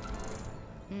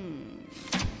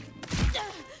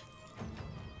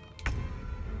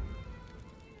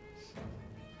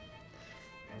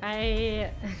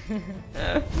 I'm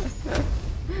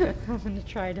gonna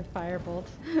try to firebolt.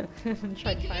 I'm gonna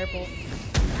try to firebolt.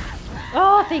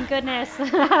 Oh, thank goodness!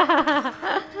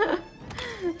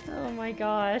 Oh my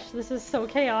gosh, this is so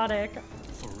chaotic.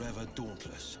 Forever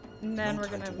dauntless. And then we're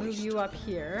gonna move you up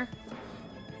here.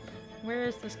 Where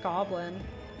is this goblin?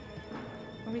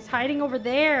 Oh, he's hiding over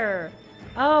there!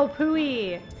 Oh,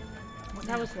 Pooey!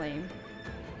 That was lame.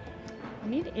 I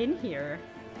need in here.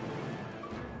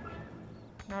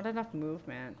 Not enough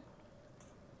movement.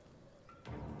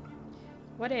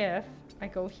 What if I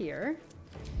go here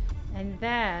and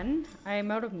then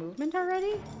I'm out of movement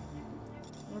already?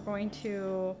 I'm going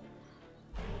to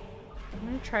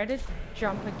try to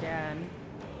jump again.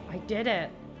 I did it.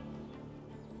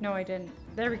 No, I didn't.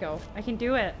 There we go. I can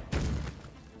do it.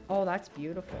 Oh, that's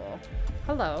beautiful.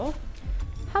 Hello.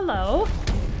 Hello.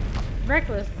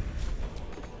 Reckless.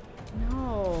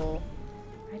 No.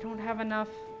 I don't have enough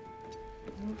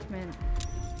movement.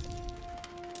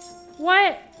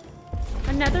 What?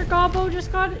 Another gobbo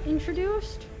just got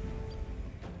introduced?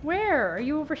 Where? Are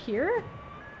you over here?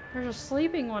 There's a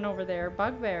sleeping one over there.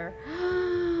 Bugbear.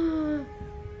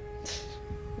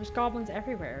 There's goblins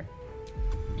everywhere.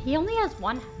 He only has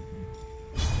one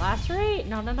lacerate,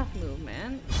 not enough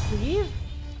movement. Leave.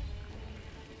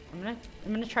 I'm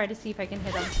gonna try to see if I can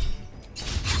hit him.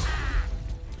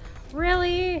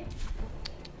 Really?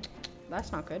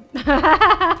 That's not good.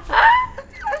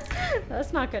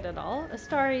 That's not good at all.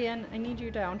 Astarion, I need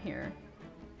you down here.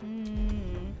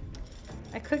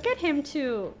 I could get him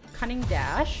to cunning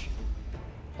dash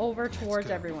over towards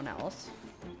everyone else.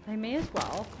 I may as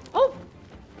well. Oh!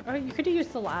 Oh, you could have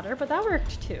used the ladder, but that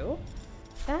worked too.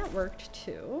 That worked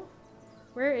too.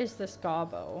 Where is this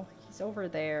gobbo? He's over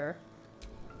there.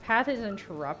 Path is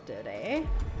interrupted, eh?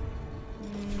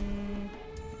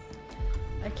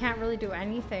 I can't really do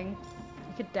anything.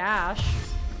 I could dash.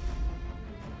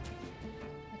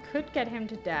 I could get him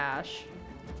to dash.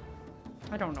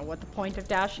 I don't know what the point of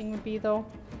dashing would be, though.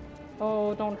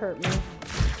 Oh, don't hurt me.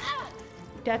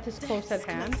 Death is close at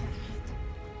hand.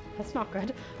 That's not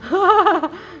good.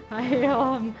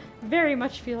 I very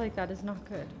much feel like that is not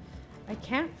good. I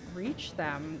can't reach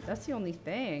them. That's the only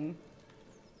thing.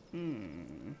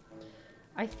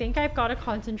 I think I've got to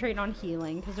concentrate on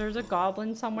healing because there's a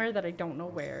goblin somewhere that I don't know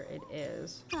where it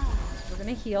is. We're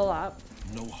going to heal up.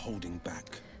 No holding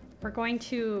back. We're going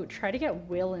to try to get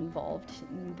Will involved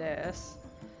in this.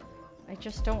 I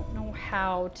just don't know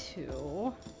how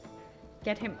to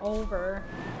get him over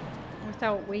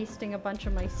without wasting a bunch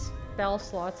of my spell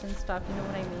slots and stuff, you know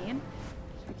what I mean?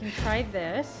 We can try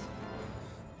this.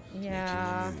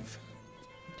 Yeah.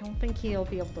 I don't think he'll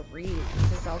be able to reach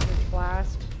with his Eldritch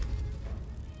Blast.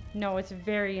 No, it's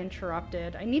very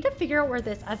interrupted. I need to figure out where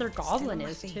this other goblin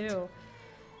is too.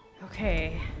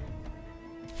 Okay.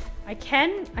 I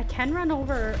can run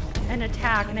over and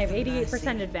attack and I have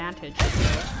 88% advantage.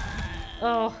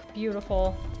 Oh,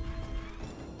 beautiful.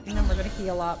 And then we're gonna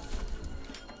heal up.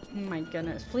 Oh my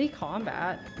goodness. Flee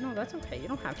combat. No, that's okay. You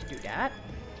don't have to do that.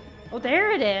 Oh,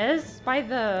 there it is. By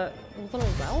the little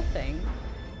well thing.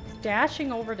 It's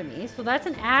dashing over to me. So that's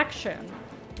an action.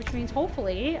 Which means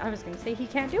hopefully, I was going to say he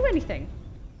can't do anything.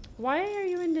 Why are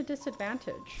you into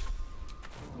disadvantage?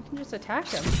 You can just attack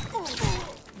him.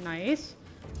 Nice.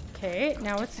 Okay,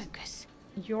 now it's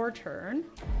your turn.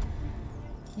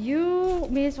 You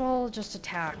may as well just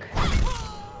attack.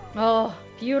 Oh,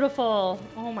 beautiful.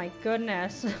 Oh my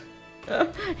goodness.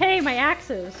 Hey, my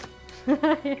axes.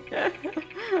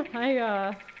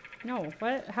 No,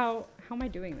 what? How am I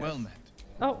doing this? Well met.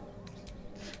 Oh.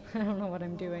 I don't know what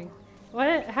I'm doing.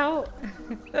 What? How?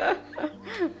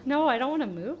 No, I don't want to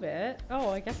move it. Oh,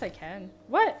 I guess I can.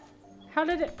 What? How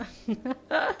did it?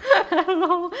 I don't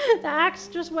know. The axe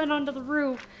just went onto the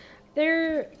roof.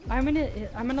 There. I'm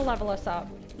gonna level us up.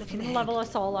 I'm gonna level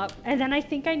us all up, and then I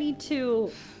think I need to.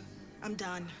 I'm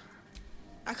done.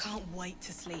 I can't wait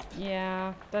to sleep.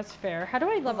 Yeah, that's fair. How do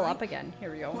I level up again?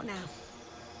 Here we go. What now?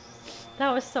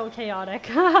 That was so chaotic.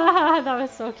 That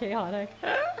was so chaotic.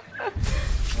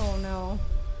 Oh no.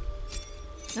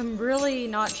 I'm really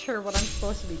not sure what I'm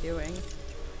supposed to be doing.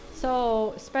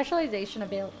 So, specialization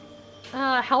available.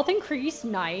 Health increase,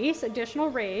 nice. Additional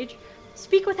rage.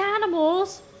 Speak with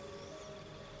animals.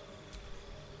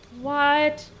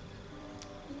 What?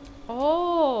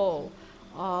 Oh.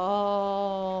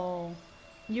 Oh.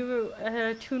 You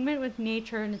attunement with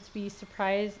nature and its beast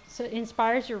surprise so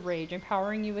inspires your rage,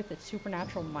 empowering you with its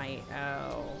supernatural might.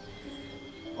 Oh.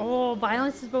 Oh,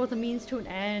 violence is both a means to an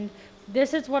end.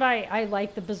 This is what I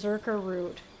like, the berserker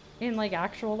route in like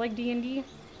actual like D&D.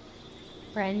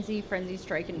 Frenzy,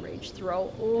 strike, and rage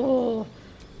throw. Oh,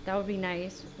 that would be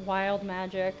nice. Wild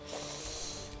magic.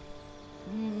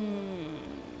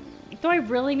 Do I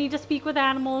really need to speak with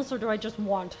animals or do I just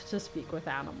want to speak with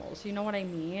animals? You know what I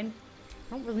mean? I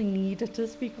don't really need to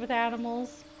speak with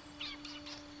animals.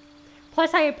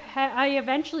 Plus, I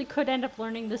eventually could end up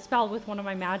learning this spell with one of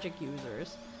my magic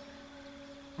users.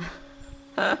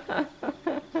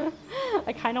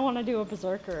 I kind of want to do a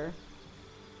berserker.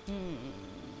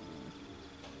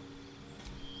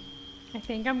 I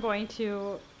think I'm going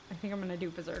to do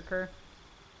berserker.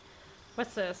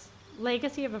 What's this?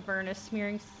 Legacy of Avernus,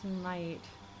 Searing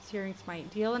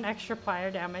Smite. Deal an extra fire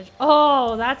damage.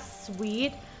 Oh, that's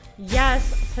sweet.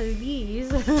 Yes,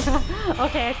 please.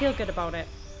 Okay, I feel good about it.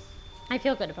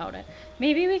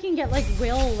 Maybe we can get like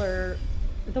Will or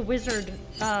the wizard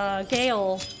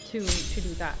Gale to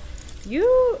do that.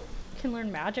 You can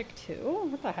learn magic too?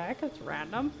 What the heck? That's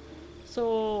random.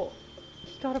 So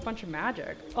he got a bunch of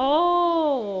magic.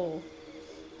 Oh!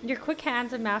 Your quick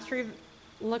hands and mastery of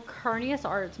Lacarnius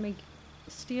arts make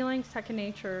stealing second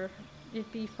nature.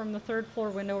 It'd be from the 3rd floor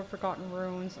window of Forgotten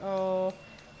Ruins. Oh.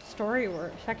 Story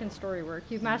work. Second story work.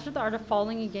 You've mastered the art of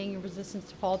falling and gaining resistance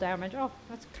to fall damage. Oh,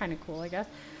 that's kind of cool, I guess.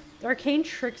 The Arcane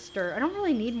Trickster. I don't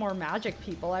really need more magic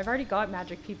people. I've already got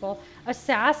magic people.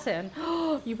 Assassin.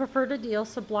 You prefer to deal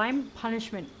sublime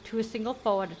punishment to a single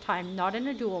foe at a time, not in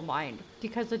a duel mind,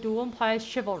 because the duel implies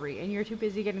chivalry, and you're too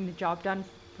busy getting the job done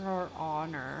for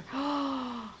honor.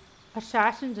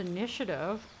 Assassin's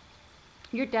Initiative.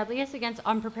 You're deadliest against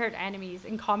unprepared enemies.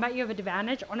 In combat, you have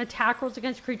advantage on attack rolls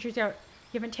against creatures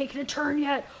you haven't taken a turn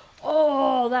yet.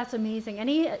 Oh, that's amazing.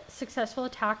 Any successful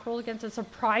attack roll against a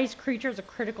surprise creature is a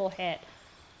critical hit.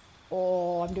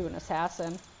 Oh, I'm doing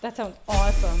Assassin. That sounds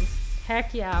awesome.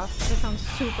 Heck yeah. That sounds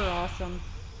super awesome.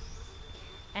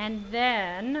 And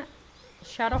then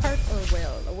Shadowheart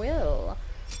or Will?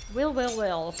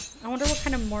 Will. I wonder what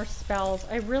kind of more spells.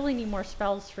 I really need more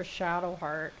spells for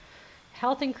Shadowheart.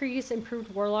 Health increase,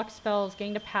 improved warlock spells,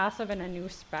 gained a passive and a new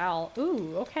spell.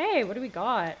 Ooh, okay. What do we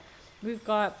got? We've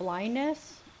got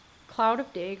blindness, cloud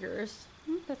of daggers.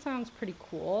 That sounds pretty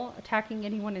cool. Attacking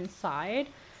anyone inside.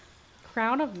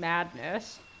 Crown of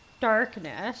madness,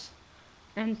 darkness,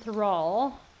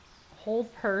 enthrall,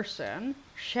 hold person,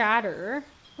 shatter.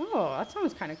 Oh, that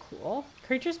sounds kind of cool.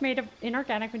 Creatures made of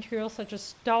inorganic materials such as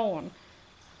stone.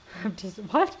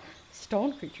 What?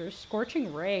 Stone creatures.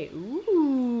 Scorching ray.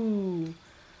 Ooh.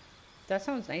 That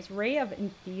sounds nice. Ray of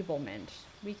enfeeblement.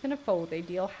 Weaken a foe. They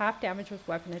deal half damage with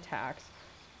weapon attacks.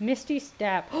 Misty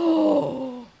step.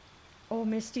 Oh,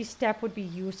 Misty step would be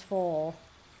useful.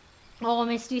 Oh,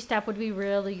 Misty step would be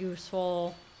really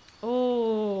useful.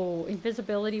 Oh,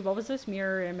 invisibility. What was this?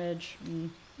 Mirror image.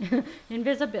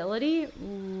 Invisibility.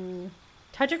 Ooh.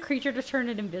 Touch a creature to turn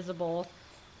it invisible.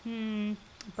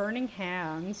 Burning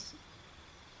hands.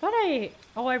 I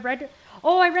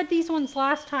read these ones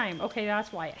last time. Okay,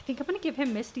 that's why. I think I'm gonna give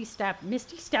him Misty Step.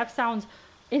 Misty Step sounds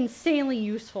insanely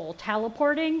useful.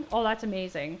 Teleporting. Oh, that's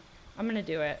amazing. I'm gonna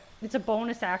do it. It's a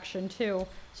bonus action too,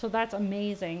 so that's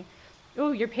amazing.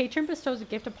 Oh, your patron bestows a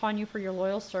gift upon you for your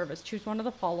loyal service. Choose one of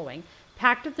the following.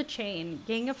 Pact of the Chain.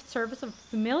 Gain of service of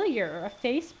familiar, a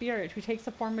fey spirit who takes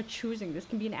the form of choosing. This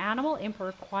can be an animal, imp,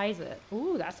 or Quizit.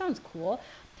 Ooh, that sounds cool.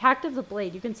 Pact of the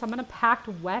Blade. You can summon a packed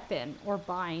weapon or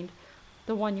bind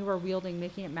the one you are wielding,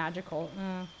 making it magical.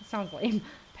 That sounds lame.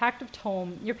 Pact of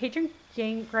Tome. Your patron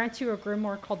grants you a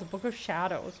grimoire called the Book of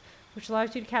Shadows, which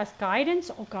allows you to cast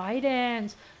guidance. Oh,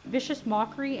 guidance. Vicious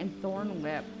Mockery and Thorn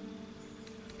Whip.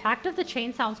 Pact of the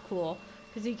Chain sounds cool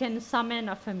because you can summon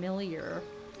a familiar.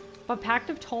 But Pact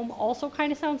of Tome also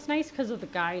kind of sounds nice because of the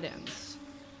guidance.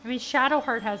 I mean,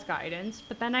 Shadowheart has guidance,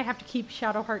 but then I have to keep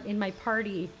Shadowheart in my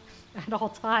party at all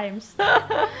times.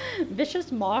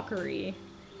 Vicious Mockery.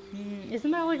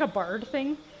 Isn't that like a bard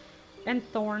thing? And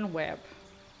Thorn Whip.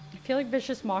 I feel like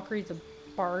Vicious Mockery is a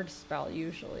bard spell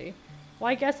usually. Well,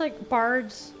 I guess like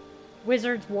bards,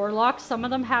 wizards, warlocks, some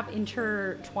of them have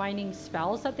intertwining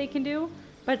spells that they can do,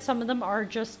 but some of them are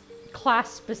just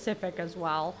class specific as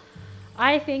well.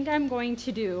 I think I'm going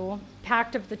to do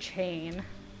Pact of the Chain.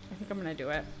 I think I'm going to do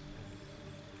it.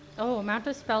 Oh, amount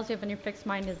of spells you have in your fixed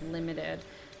mind is limited.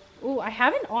 Ooh, I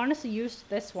haven't honestly used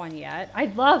this one yet. I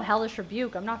love Hellish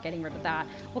Rebuke. I'm not getting rid of that.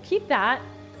 We'll keep that.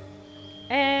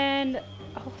 And,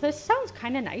 oh, this sounds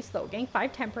kind of nice, though. Gain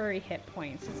 5 temporary hit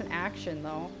points. It's an action,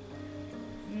 though.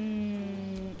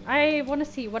 I want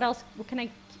to see. What else? What can I...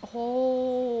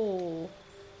 Oh.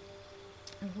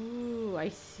 Ooh, I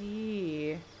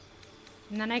see.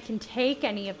 And then I can take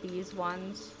any of these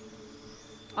ones.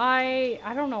 I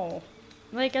don't know.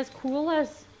 Like, as cool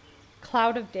as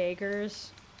Cloud of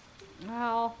Daggers...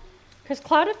 Well, because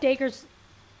Cloud of Daggers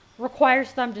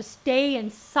requires them to stay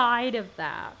inside of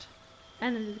that.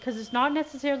 And because it's not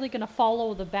necessarily going to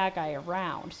follow the bad guy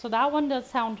around. So that one does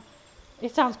sound,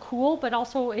 it sounds cool, but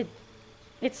also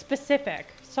it's specific.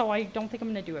 So I don't think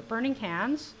I'm going to do it. Burning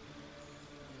Hands.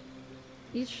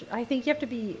 I think you have to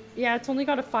be, yeah, it's only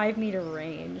got a 5-meter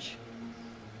range.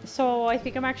 So I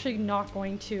think I'm actually not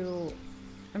going to,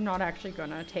 I'm not actually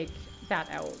going to take that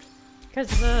out. Because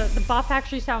the buff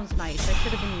actually sounds nice. I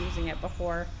should have been using it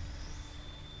before.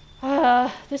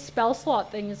 This spell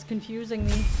slot thing is confusing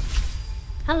me.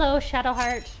 Hello,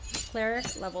 Shadowheart.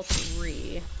 Cleric, level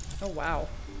 3. Oh, wow.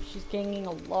 She's gaining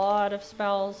a lot of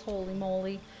spells. Holy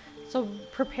moly. So,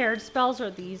 prepared spells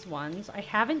are these ones. I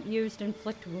haven't used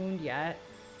Inflict Wound yet.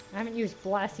 I haven't used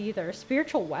Bless either.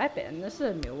 Spiritual Weapon. This is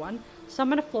a new one.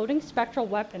 Summon a floating spectral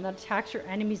weapon that attacks your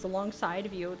enemies alongside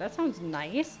of you. That sounds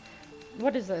nice.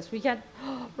 what is this? We get,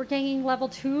 we're gaining level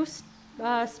 2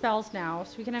 spells now.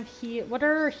 So we can have what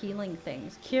are healing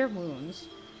things? Cure wounds.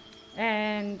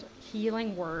 And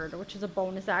healing word, which is a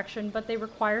bonus action, but they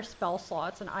require spell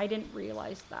slots, and I didn't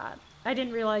realize that. I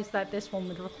didn't realize that this one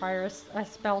would require a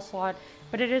spell slot,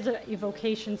 but it is an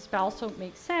evocation spell, so it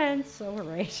makes sense. So we're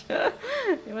right.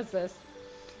 It was this.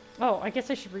 Oh, I guess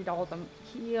I should read all of them.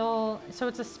 Heal. So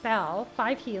it's a spell.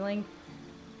 5 healing.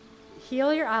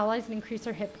 Heal your allies and increase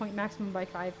their hit point maximum by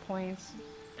 5 points.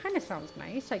 Kind of sounds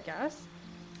nice, I guess.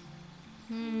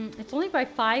 It's only by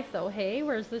 5 though, hey?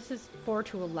 Whereas this is 4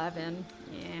 to 11.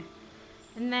 Yeah.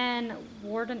 And then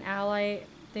ward an ally,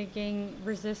 thinking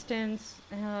resistance.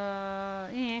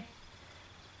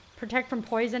 Protect from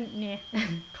poison. Nah.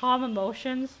 Calm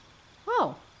emotions.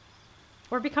 Oh.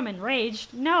 Or become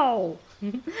enraged. No.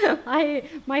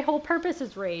 My whole purpose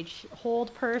is rage.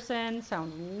 Hold person.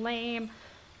 Sounds lame.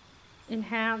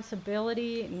 Enhance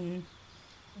ability and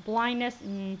blindness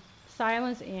and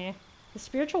silence. The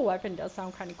spiritual weapon does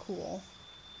sound kind of cool.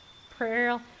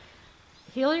 Prayer.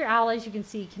 Heal your allies, you can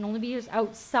see, can only be used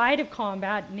outside of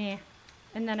combat. Nah.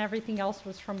 And then everything else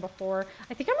was from before.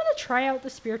 I think I'm going to try out the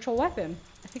spiritual weapon.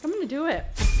 I think I'm going to do it.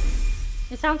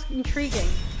 It sounds intriguing.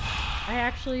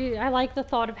 I like the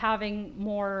thought of having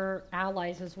more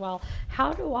allies as well.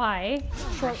 How do I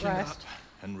short rest?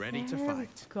 And ready to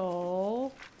fight.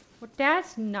 Go. Well,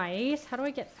 that's nice. How do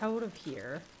I get out of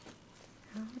here?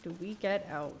 How do we get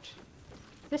out?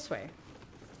 This way.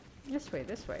 This way,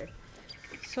 this way.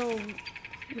 So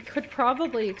we could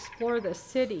probably explore the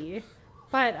city,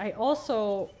 but I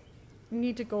also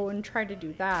need to go and try to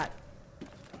do that.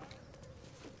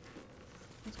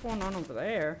 What's going on over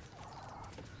there?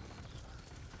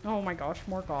 Oh my gosh,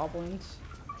 more goblins.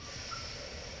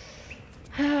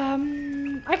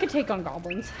 I could take on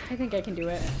goblins. I think I can do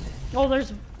it. Oh,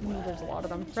 there's a lot of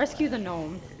them. Rescue the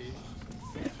gnome.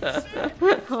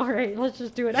 Alright, let's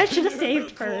just do it. I should have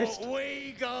saved first.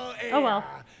 Oh well.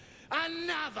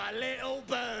 Another little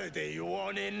birdie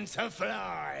wanting to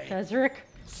fly. Cedric.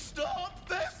 Stop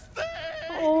this thing!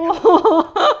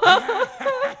 Oh,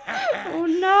 oh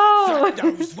no! Flap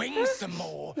those wings some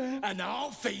more, and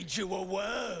I'll feed you a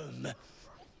worm.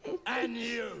 And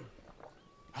you.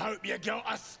 Hope you got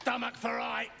a stomach for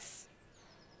heights.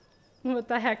 What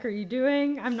the heck are you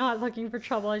doing? I'm not looking for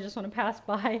trouble. I just want to pass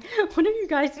by. What are you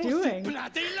guys doing? What's it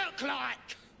bloody look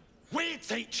like? We're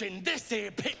teaching this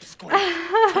here pipsqueak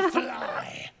to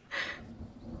fly.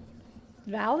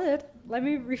 Valid. Let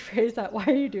me rephrase that. Why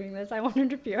are you doing this? I won't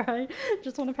interfere. I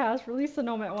just want to pass. Release the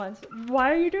gnome at once.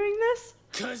 Why are you doing this?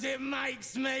 'Cause it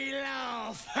makes me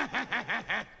laugh.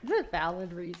 It's a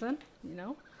valid reason, you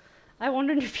know? I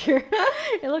won't interfere.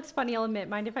 It looks funny, I'll admit.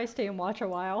 Mind if I stay and watch a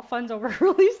while? Fun's over.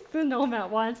 Release the gnome at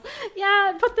once.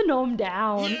 Yeah, put the gnome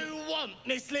down. You want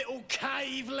this little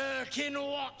cave lurking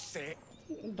what's it?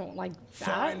 Don't like that.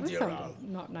 Find That your sounds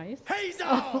own. not nice. He's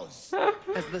ours!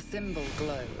 As the symbol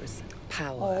glows,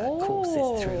 power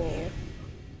courses through you.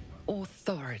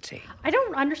 Authority. I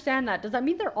don't understand that. Does that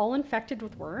mean they're all infected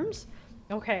with worms?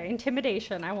 Okay,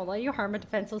 intimidation. I won't let you harm a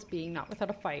defenseless being, not without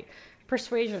a fight.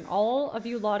 Persuasion. All of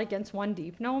you lot against one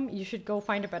deep gnome. You should go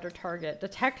find a better target.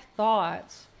 Detect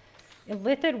thoughts.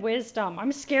 Illithid wisdom.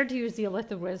 I'm scared to use the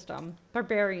illithid wisdom.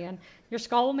 Barbarian. Your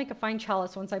skull will make a fine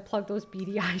chalice once I plug those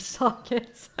beady eye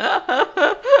sockets.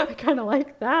 I kind of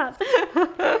like that.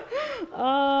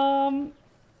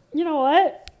 You know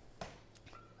what?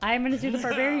 I'm going to do the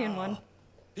barbarian one.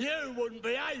 You wouldn't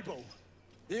be able.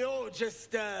 You're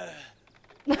just, The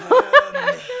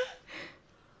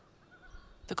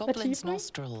goblin's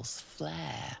nostrils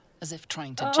flare, as if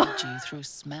trying to judge you through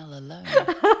smell alone.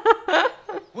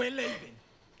 We're leaving.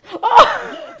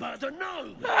 Oh! What about the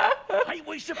gnome? Ain't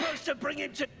we supposed to bring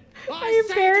him to... I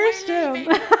embarrassed him.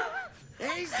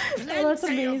 There's Oh, that's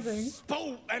plenty of amazing.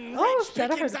 sport and Oh, rich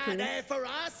shut up, pickings Arcade. out there for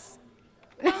us.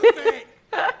 Move it.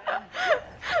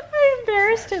 I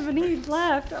embarrassed him and he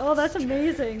left. Oh, that's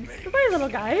amazing. Goodbye, little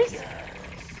guys.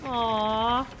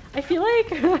 Aww. I feel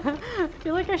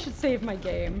like I should save my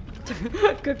game.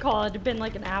 Good call. It had been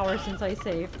like an hour since I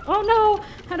saved. Oh no!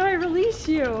 How do I release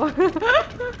you?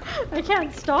 I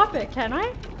can't stop it, can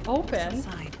I? Open.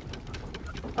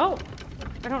 Oh,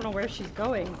 I don't know where she's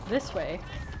going. This way.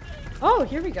 Oh,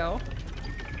 here we go.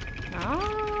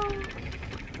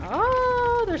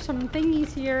 Oh, there's some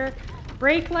thingies here.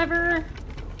 Brake lever.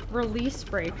 Release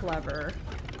brake lever.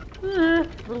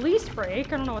 Release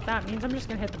brake? I don't know what that means. I'm just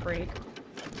gonna hit the brake.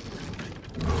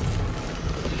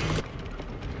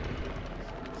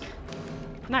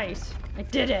 Nice. I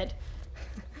did it.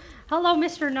 Hello,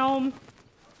 Mr. Gnome.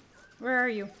 Where are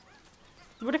you?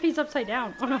 What if he's upside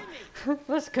down? Oh no.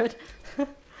 That's good.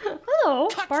 Hello, hello,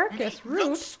 Cut Barkus, me rude.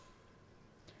 loose.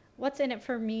 What's in it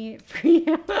for me? For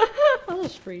you? I'll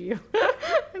just free you. I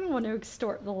don't want to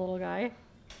extort the little guy.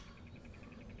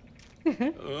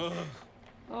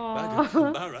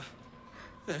 Bagger,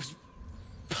 those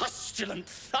pustulant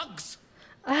thugs.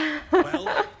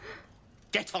 Well,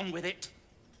 get on with it.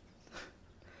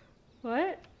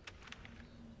 What?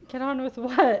 Get on with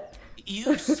what?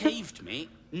 You saved me.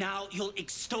 Now you'll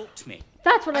extort me.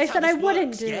 That's what I That's said how I this wouldn't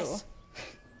works, do. yes?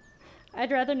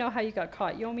 I'd rather know how you got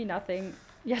caught. You owe me nothing.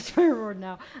 Yes, my reward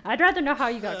now. I'd rather know how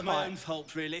you got My caught. own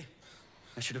fault, really.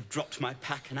 I should have dropped my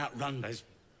pack and outrun those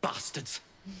bastards.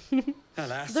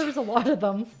 Alas. There was a lot of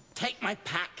them. Take my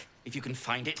pack, if you can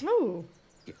find it. Ooh.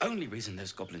 The only reason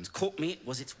those goblins caught me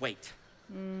was its weight.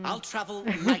 I'll travel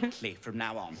lightly from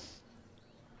now on.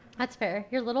 That's fair.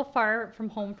 You're a little far from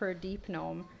home for a deep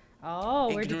gnome.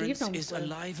 Oh, where do deep Ignorance gnomes is live?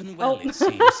 alive and well, it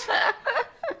seems.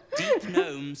 Deep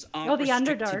gnomes aren't the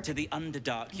restricted Underdark. to the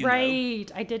Underdark, you know.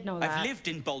 Right, I did know that. I've lived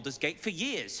in Baldur's Gate for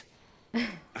years.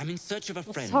 I'm in search of a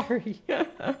friend. Sorry.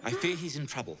 I fear he's in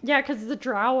trouble. Yeah, because the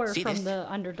drow are See from this? the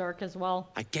Underdark as well.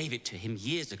 I gave it to him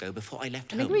years ago before I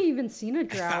left I home. think we even seen a I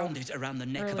drow found it around the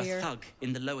neck earlier. of a thug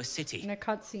in the lower city. in a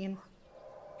cutscene.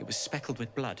 It was speckled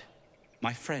with blood.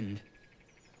 My friend,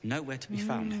 nowhere to be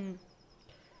found.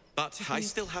 But I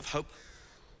still have hope.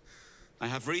 I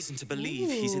have reason to believe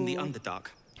he's in the Underdark.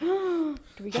 Do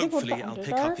we get to go to Hopefully, the I'll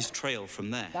pick up Underdark? his trail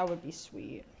from there. That would be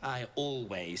sweet. I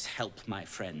always help my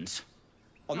friends.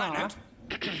 On that Aw. note,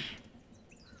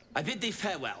 I bid thee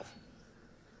farewell.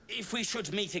 If we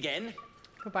should meet again,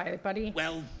 Goodbye, buddy.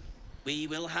 well, we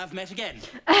will have met again.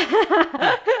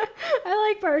 I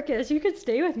like Barkus. You could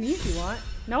stay with me if you want.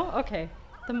 No? Okay.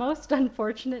 The most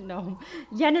unfortunate gnome.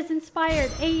 Yen is inspired.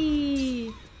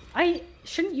 Ayy.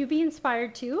 Shouldn't you be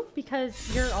inspired too?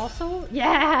 Because you're also...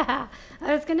 Yeah!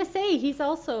 I was gonna say, he's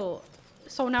also...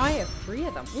 So now I have 3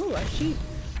 of them. Ooh, a sheep.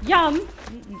 Yum!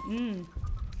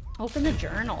 Open the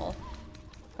journal.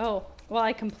 Oh, well,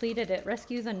 I completed it.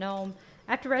 Rescues a gnome.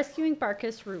 After rescuing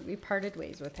Barkus Root, we parted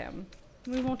ways with him.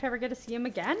 We won't ever get to see him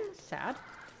again? Sad.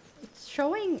 It's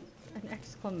showing an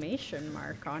exclamation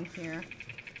mark on here.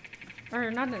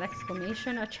 Or not an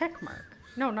exclamation, a check mark.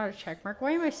 No, not a check mark.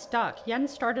 Why am I stuck? Yen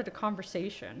started a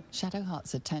conversation.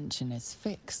 Shadowheart's attention is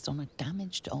fixed on a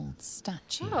damaged old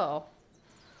statue. Oh.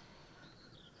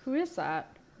 Who is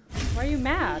that? Why are you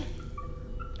mad?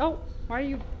 Oh, why are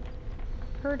you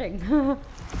hurting?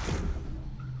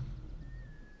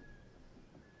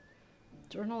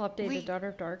 Journal updated, Daughter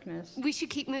of Darkness. We should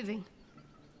keep moving.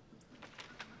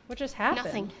 What just happened?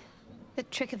 Nothing. The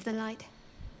trick of the light.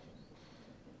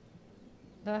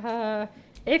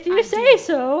 If you say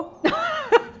so.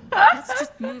 Let's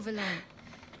just move along.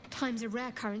 Time's a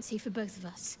rare currency for both of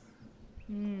us.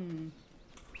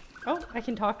 Oh, I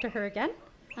can talk to her again?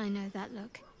 I know that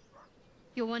look.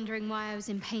 You're wondering why I was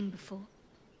in pain before.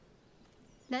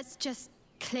 Let's just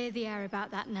clear the air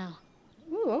about that now.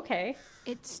 Ooh, okay.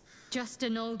 It's just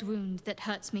an old wound that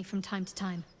hurts me from time to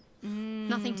time.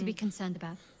 Nothing to be concerned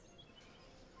about.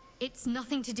 It's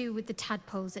nothing to do with the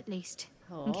tadpoles, at least.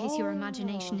 In case your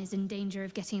imagination is in danger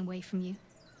of getting away from you.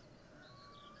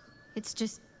 It's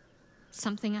just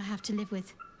something I have to live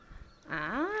with.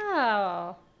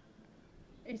 Oh.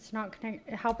 It's not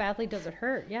connected. How badly does it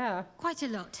hurt? Yeah. Quite a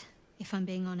lot, if I'm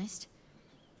being honest.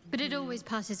 But it always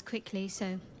passes quickly,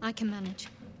 so I can manage.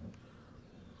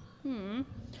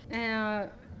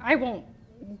 I won't,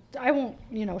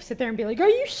 you know, sit there and be like, are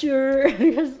you sure?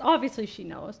 Because obviously she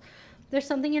knows. There's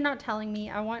something you're not telling me.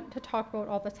 I want to talk about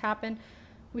all that's happened.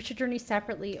 We should journey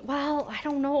separately. Well, I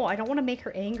don't know. I don't want to make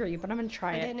her angry, but I'm going to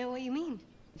try it. I don't know what you mean.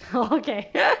 Okay.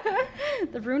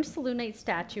 The ruined Selûnite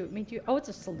statue. It made you... Oh, it's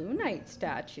a Selûnite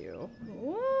statue.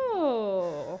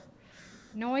 Whoa.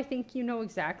 No, I think you know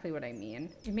exactly what I mean.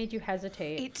 It made you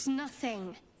hesitate. It's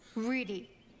nothing. Really.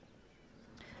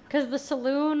 Because the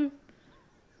Selûne...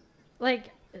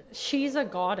 Like, she's a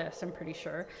goddess, I'm pretty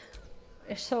sure.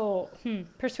 So,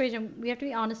 persuasion. We have to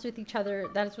be honest with each other.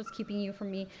 That is what's keeping you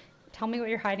from me. Tell me what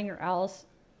you're hiding or else.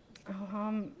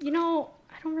 You know,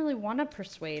 I don't really want to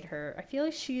persuade her. I feel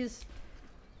like she's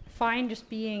fine just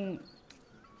being...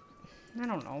 I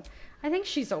don't know. I think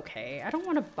she's okay. I don't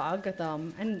want to bug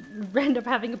them and end up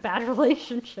having a bad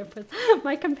relationship with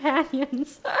my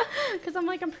companions. Because I'm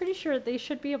like, I'm pretty sure they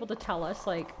should be able to tell us,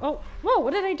 like, oh, whoa,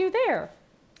 what did I do there?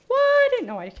 What? I didn't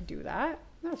know I could do that.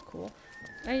 That was cool.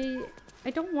 I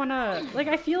don't want to... Like,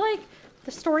 I feel like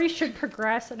the story should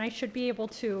progress and I should be able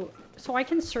to... So I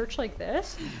can search like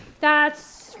this.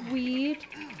 That's sweet.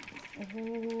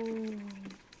 Oh,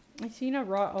 I seen a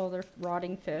they're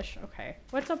rotting fish. Okay.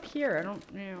 What's up here? I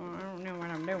don't know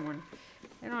what I'm doing.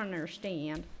 I don't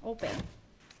understand. Open.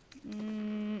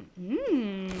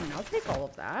 I'll take all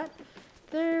of that.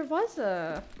 There was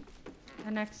a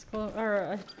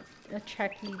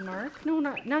checky mark. No,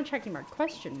 not checky mark.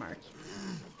 Question mark.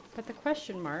 But the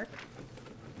question mark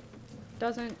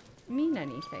doesn't mean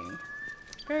anything.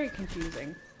 Very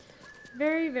confusing.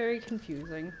 Very, very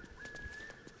confusing.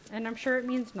 And I'm sure it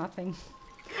means nothing.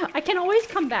 I can always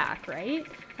come back, right?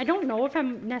 I don't know if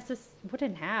I'm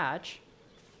wooden hatch.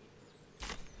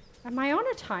 Am I on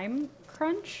a time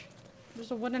crunch?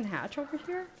 There's a wooden hatch over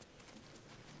here.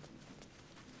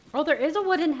 Oh, there is a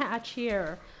wooden hatch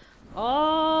here.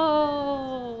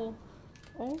 Oh.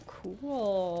 Oh,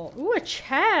 cool. Ooh, a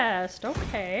chest.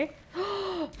 Okay.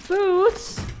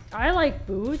 Boots. I like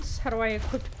boots. How do I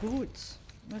equip boots?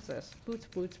 What's this? Boots,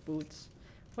 boots, boots.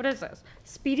 What is this?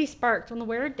 Speedy Sparks. When the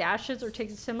wearer dashes or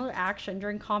takes a similar action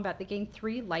during combat, they gain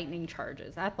 3 lightning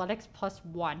charges. Athletics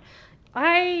 +1.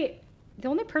 The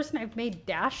only person I've made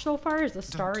dash so far is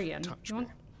Astarion.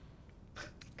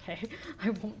 Okay, I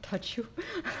won't touch you.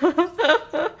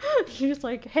 She's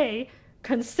like, hey,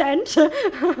 consent.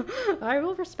 I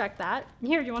will respect that.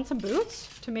 Here, you want some boots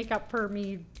to make up for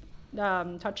me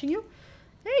touching you?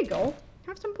 There you go.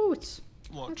 Have some boots.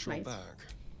 Watch your back.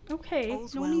 Okay,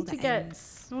 no need to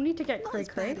get cray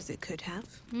cray. As it could have.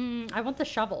 I want the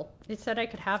shovel. It said I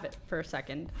could have it for a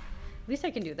second. At least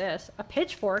I can do this. A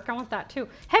pitchfork, I want that too.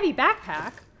 Heavy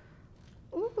backpack.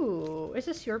 Ooh, is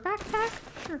this your backpack?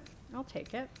 Sure, I'll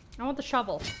take it. I want the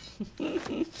shovel.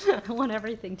 I want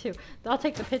everything too. I'll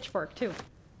take the pitchfork too.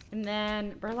 And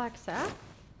then burlap sack.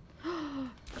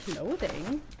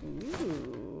 Clothing.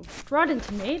 Ooh. Rotten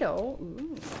tomato.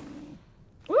 Ooh.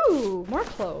 Ooh, more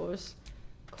clothes.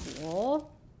 Cool.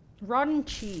 Rotten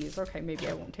cheese. Okay, maybe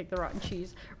I won't take the rotten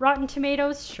cheese. Rotten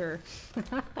tomatoes? Sure.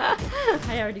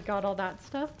 I already got all that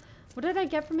stuff. What did I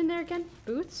get from in there again?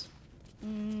 Boots?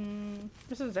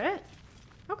 This is it?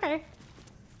 Okay.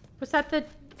 Was that the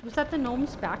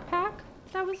gnome's backpack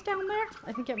that was down there?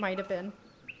 I think it might have been.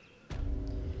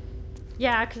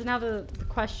 Yeah, because now the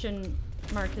question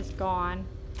mark is gone.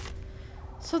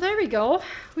 So there we go.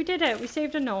 We did it. We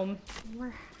saved a gnome.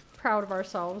 We're proud of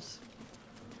ourselves.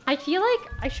 I feel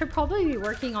like I should probably be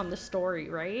working on the story,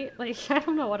 right? Like, I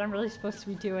don't know what I'm really supposed to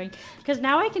be doing. Because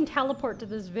now I can teleport to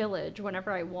this village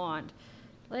whenever I want.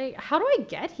 Like, how do I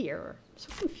get here? I'm so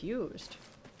confused.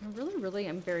 I really, really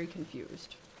am very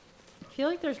confused. I feel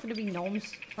like there's going to be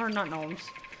gnomes. Or not gnomes.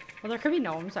 Well, there could be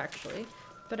gnomes, actually.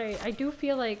 But I do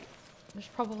feel like there's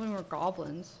probably more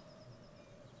goblins.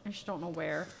 I just don't know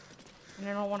where. And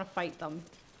I don't want to fight them.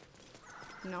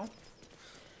 You know?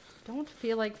 Don't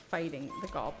feel like fighting the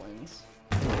goblins.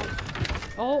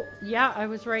 Oh, yeah, I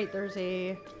was right. There's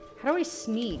a... How do I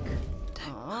sneak?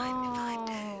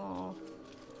 Oh.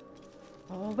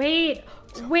 Oh, wait.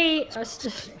 Wait.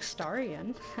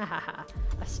 Astarion.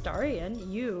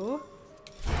 Astarion,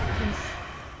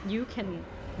 you can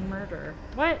murder.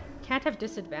 What? Can't have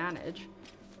disadvantage.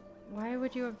 Why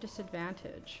would you have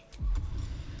disadvantage?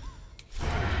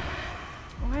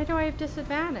 Why do I have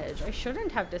disadvantage? I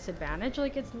shouldn't have disadvantage.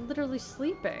 Like, it's literally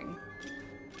sleeping.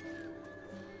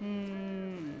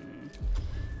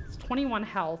 It's 21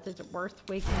 health. Is it worth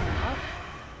waking up?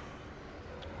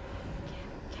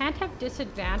 Can't have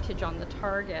disadvantage on the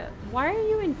target. Why are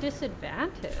you in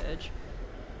disadvantage?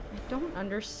 I don't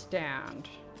understand.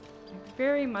 I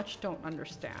very much don't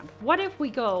understand. What if we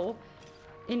go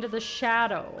into the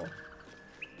shadow?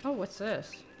 Oh, what's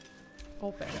this?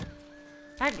 Open.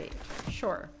 That gate.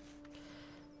 Sure.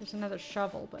 There's another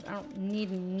shovel, but I don't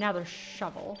need another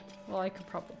shovel. Well, I could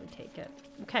probably take it.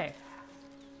 Okay.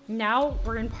 Now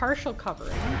we're in partial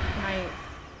covering. And I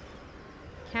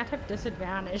can't have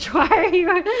disadvantage.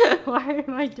 Why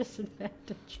am I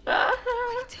disadvantaged?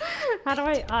 How do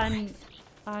I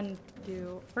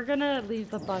undo? We're gonna leave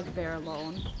the bugbear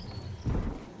alone.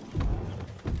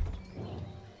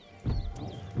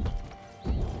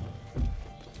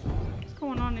 What's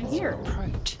going on in here?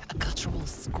 Approach, a guttural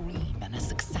scream and a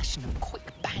succession of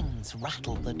quick bangs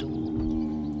rattle the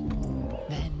door.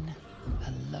 Then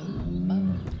a low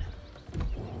moan.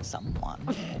 Someone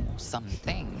or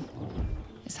something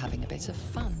is having a bit of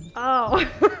fun. Oh.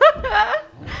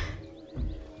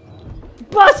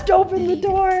 Bust open the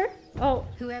door. Oh.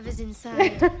 Whoever's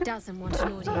inside doesn't want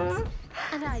an audience,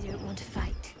 and I don't want to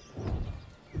fight.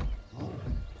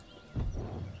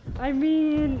 I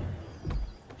mean,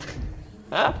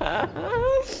 I'm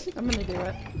gonna do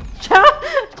it.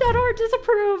 Chador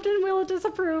disapproved and Willa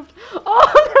disapproved.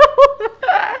 Oh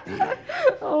no!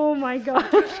 Oh my gosh.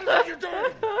 I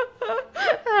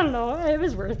don't know. It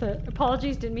was worth it.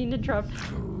 Apologies, didn't mean to interrupt.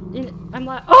 I'm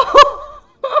like, oh!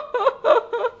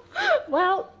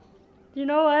 Well, You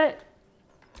know what?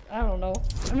 I don't know.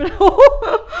 I'm gonna.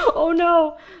 Oh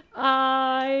no!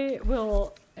 I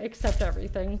will accept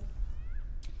everything.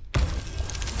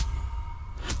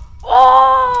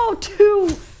 Oh,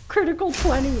 2 critical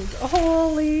 20s.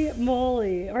 Holy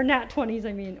moly. Or nat 20s,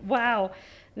 I mean. Wow.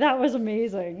 That was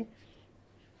amazing.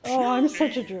 Oh, I'm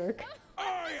such a jerk.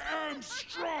 I am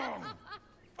strong.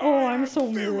 Oh, I'm so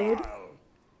rude.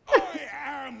 I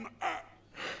am.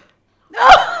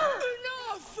 Enough!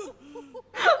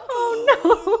 Oh no.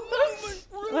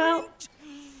 Well.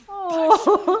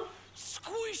 Oh.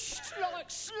 Squished like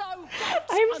slow.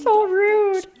 I'm so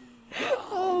rude.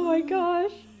 Oh my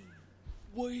gosh.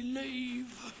 We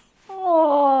leave.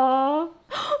 Aww.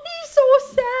 He's so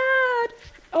sad.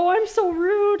 Oh, I'm so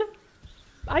rude.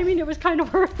 I mean, it was kind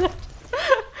of worth it.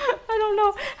 I don't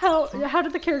know. How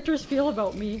did the characters feel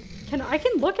about me? I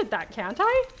can look at that, can't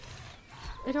I?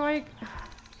 Do I...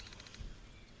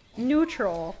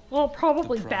 Neutral. Well,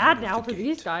 probably bad now for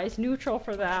these guys. Neutral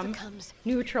for them.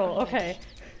 Neutral, okay.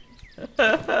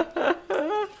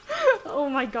 Oh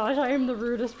my gosh, I am the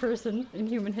rudest person in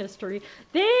human history.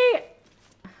 They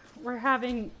were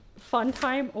having fun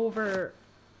time over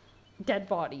dead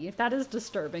body. That is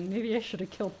disturbing. Maybe I should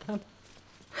have killed them.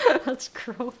 That's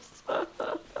gross.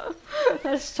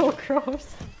 That is so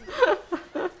gross.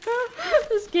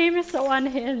 This game is so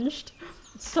unhinged.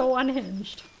 It's so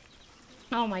unhinged.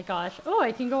 Oh my gosh. Oh,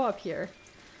 I can go up here.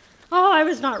 Oh, I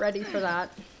was not ready for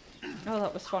that. Oh,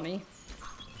 that was funny.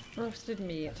 Roasted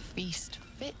meat. Feast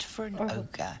fit for an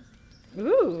ogre.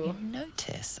 Ooh. You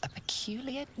notice a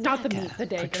peculiar Not the meat, the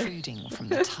dagger. protruding from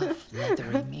the tough,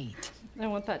 leathery meat. I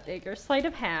want that dagger. Sleight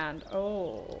of hand.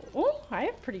 Oh. Oh, I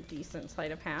have pretty decent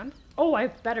sleight of hand. Oh, I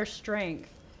have better strength.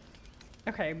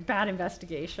 Okay, bad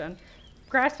investigation.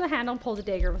 Grasp the handle and pull the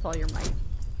dagger with all your might.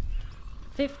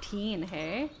 15,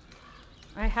 hey?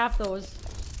 I have those.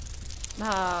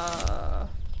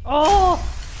 Oh!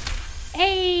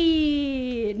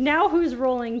 Hey! Now who's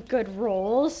rolling good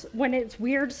rolls when it's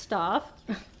weird stuff?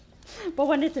 But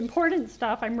when it's important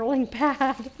stuff, I'm rolling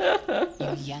bad.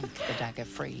 You yank the dagger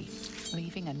free,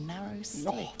 leaving a narrow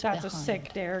slit That's behind. a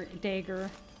sick dagger.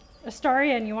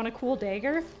 Astarion, you want a cool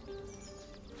dagger?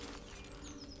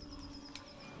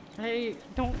 I'm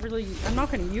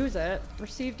not going to use it.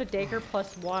 Received a dagger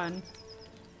 +1.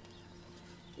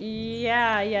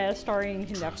 Yeah, Astarion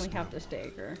can definitely have this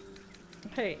dagger.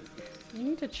 Hey, you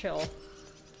need to chill.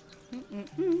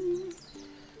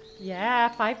 Yeah,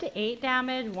 5 to 8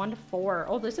 damage, 1 to 4.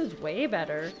 Oh, this is way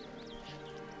better.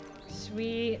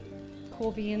 Sweet.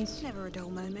 Cool beans. Never a dull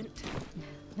moment.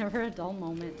 Never a dull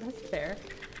moment. That's fair.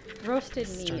 Roasted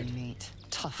meat. Meat,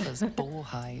 tough as boar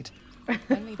hide.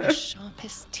 Only the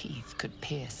sharpest teeth could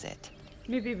pierce it.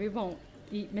 Maybe we won't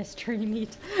eat mystery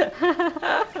meat.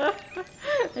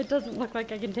 It doesn't look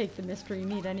like I can take the mystery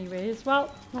meat anyways.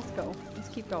 Well, let's go. Let's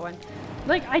keep going.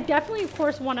 Like, I definitely, of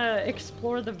course, want to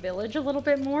explore the village a little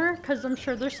bit more, because I'm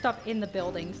sure there's stuff in the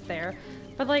buildings there.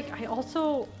 But, like, I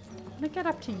also want to get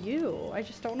up to you. I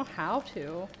just don't know how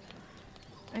to.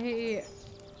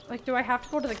 Do I have to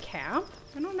go to the camp?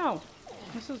 I don't know.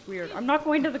 This is weird. I'm not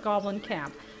going to the goblin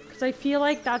camp, because I feel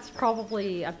like that's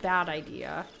probably a bad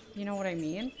idea. You know what I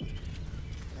mean?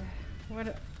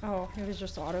 What? Oh, it was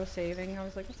just auto-saving. I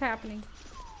was like, what's happening?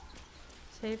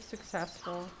 Save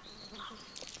successful.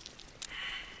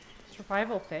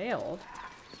 Survival failed.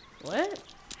 What?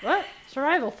 What?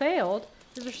 Survival failed?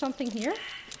 Is there something here?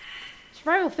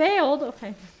 Survival failed?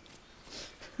 Okay.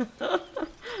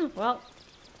 Well,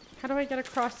 how do I get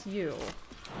across you?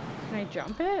 Can I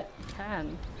jump it?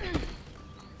 Can.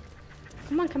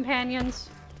 Come on, companions.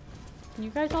 Can you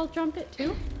guys all jump it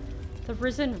too? The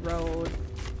Risen Road.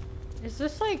 Is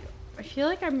this like... I feel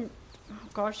like I'm... Oh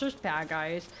gosh, there's bad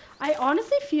guys. I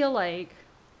honestly feel like...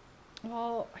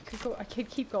 Well, I could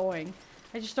keep going.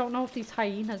 I just don't know if these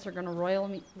hyenas are gonna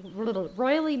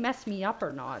royally mess me up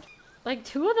or not. Like,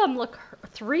 2 of them look...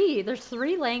 3. There's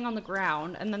 3 laying on the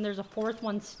ground, and then there's a 4th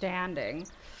one standing.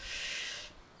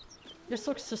 This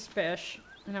looks suspicious,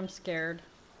 and I'm scared.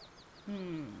 I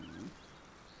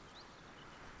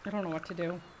don't know what to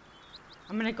do.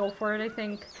 I'm gonna go for it, I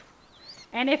think.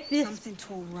 And if this... Something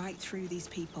tore right through these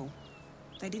people.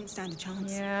 They didn't stand a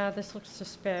chance. Yeah, this looks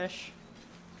suspicious.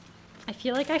 I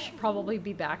feel like I should probably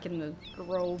be back in the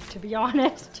grove, to be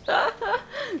honest.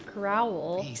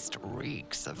 Growl. Beast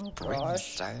reeks of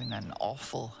brimstone and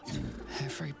offal.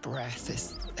 Every breath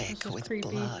is thick with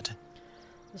blood.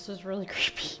 This is really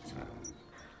creepy.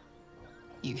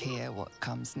 You hear what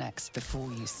comes next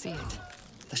before you see it.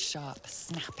 The sharp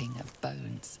snapping of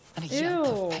bones and a yelp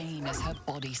of pain as her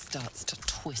body starts to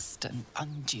twist and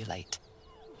undulate.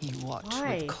 You watch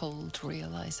Why? with cold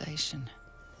realization.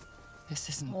 This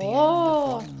isn't the end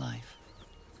of one life,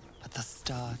 but the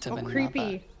start of another.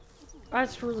 Creepy.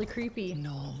 That's really creepy.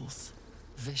 Gnolls.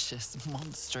 Vicious,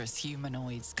 monstrous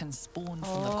humanoids can spawn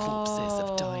from the corpses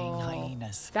of dying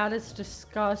hyenas. That is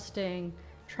disgusting.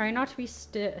 Try not to be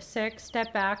sick.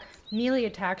 Step back. Melee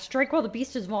attack. Strike while the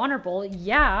beast is vulnerable.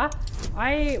 Yeah,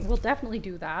 I will definitely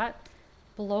do that.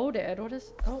 Bloated. What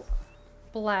is... Oh.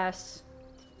 Bless.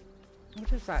 What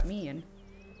does that mean?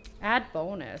 Add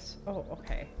bonus. Oh,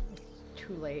 okay. It's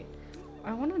too late.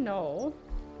 I want to know.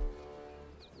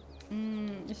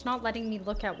 It's not letting me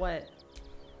look at what...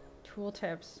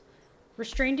 Tooltips.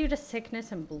 Restrain due to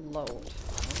sickness and bloat.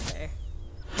 Okay.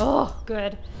 Oh,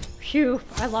 good. Phew.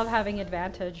 I love having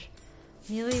advantage.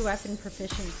 Melee weapon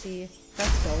proficiency.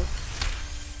 That's dope.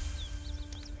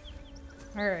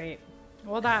 Alright.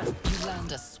 Well, that... You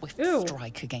land a swift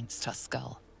strike against her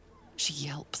skull. She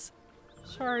yelps.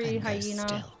 Sorry, hyena.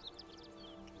 Still.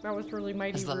 That was really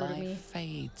mighty As the rude of me. life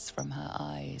fades from her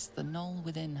eyes, the gnoll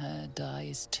within her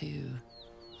dies too.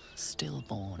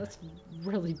 Stillborn. That's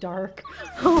really dark.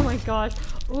 Oh my gosh.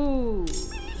 Ooh.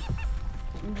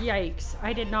 Yikes.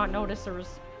 I did not notice there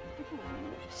was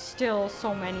still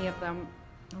so many of them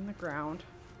on the ground.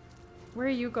 Where are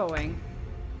you going?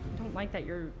 I don't like that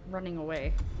you're running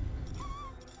away.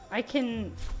 I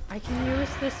can use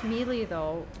this melee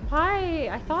though. Why?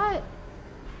 I thought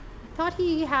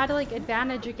he had like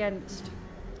advantage against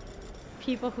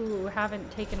people who haven't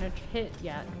taken a hit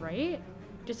yet, right?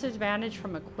 Disadvantage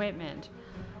from equipment.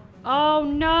 Oh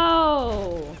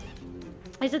no!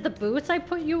 Is it the boots I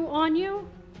put you on you?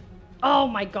 Oh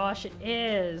my gosh, it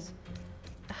is.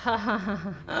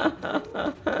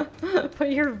 Put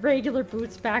your regular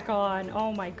boots back on.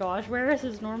 Oh my gosh, where is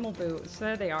his normal boots?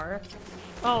 There they are.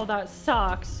 Oh, that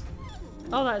sucks.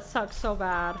 Oh, that sucks so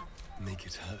bad. Make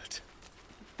it hurt.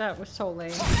 That was so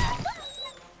lame.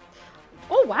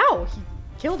 Oh wow, he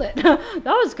killed it. That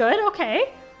was good.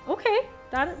 Okay. Okay.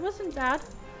 That wasn't bad.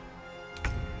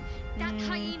 That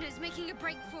hyena's making a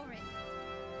break for it.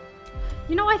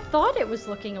 You know, I thought it was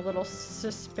looking a little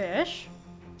suspicious.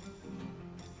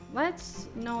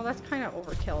 No, that's kind of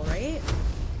overkill, right?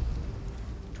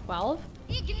 12?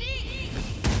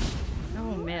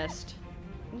 Oh, missed.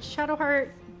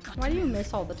 Shadowheart, why do you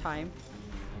miss all the time?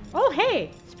 Oh,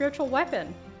 hey! Spiritual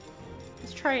weapon.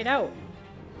 Let's try it out.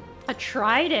 A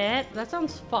trident? That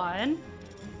sounds fun.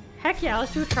 Heck yeah,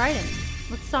 let's do a trident.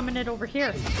 Let's summon it over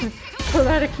here so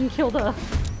that it can kill the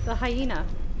hyena.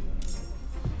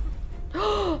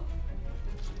 Oh.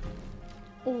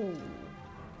 Ooh.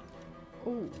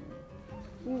 Ooh.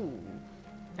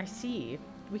 I see.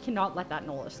 We cannot let that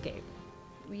gnoll escape.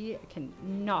 We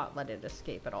cannot let it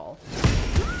escape at all.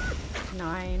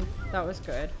 9. That was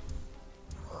good.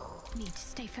 Need to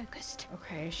stay focused.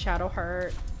 Okay,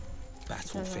 Shadowheart.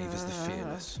 That's what favors the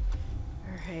fearless.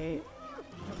 Alright.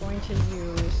 We're going to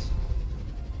use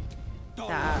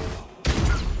that.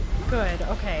 Good,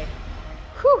 okay.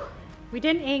 Whew! We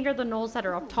didn't anger the gnolls that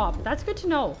are up top. That's good to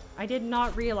know. I did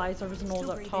not realize there was gnolls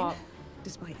up top.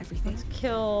 Despite everything. Let's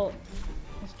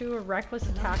do a reckless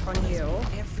attack on you.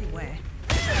 Everywhere.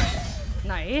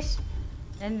 Nice.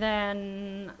 And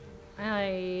then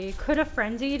I could have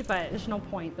frenzied, but there's no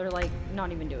point. They're like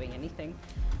not even doing anything.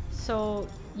 So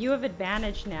you have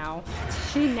advantage now.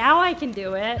 See, now I can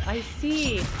do it. I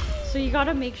see. So you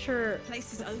gotta make sure.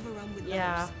 Place is overrun with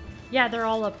Yeah. Yeah, they're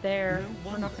all up there.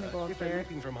 No We're not gonna go up if they're there.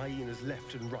 looking from hyenas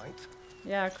left and right.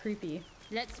 Yeah, creepy.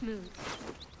 Let's move.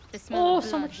 The smell of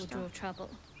so blood much will stuff. draw trouble.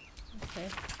 Okay.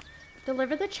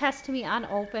 Deliver the chest to me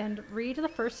unopened. Read the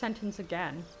first sentence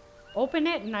again. Open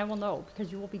it and I will know,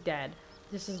 because you will be dead.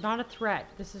 This is not a threat.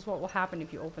 This is what will happen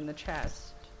if you open the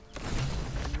chest.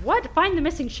 What? Find the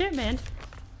missing shipment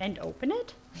and open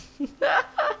it?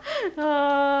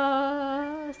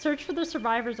 Search for the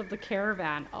survivors of the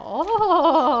caravan.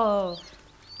 Oh,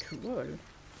 cool.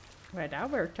 Well,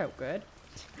 that worked out good.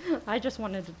 I just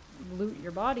wanted to loot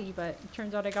your body, but it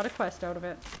turns out I got a quest out of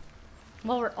it.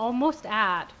 Well, we're almost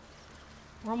at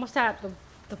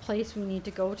the place we need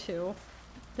to go to.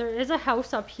 There is a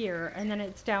house up here, and then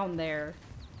it's down there.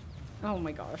 Oh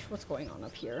my gosh, what's going on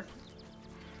up here?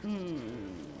 I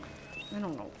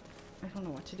don't know. I don't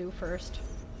know what to do first.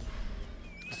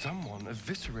 Someone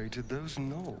eviscerated those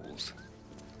gnolls.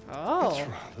 Oh. That's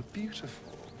rather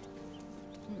beautiful.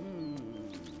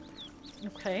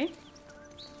 Okay.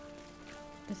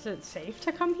 Is it safe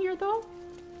to come here, though?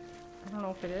 I don't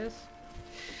know if it is.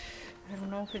 I don't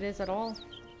know if it is at all.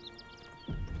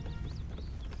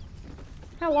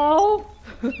 Hello?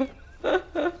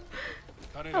 Hello?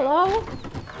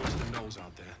 There's the gnolls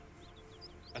out there.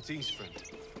 That's Ease, friend.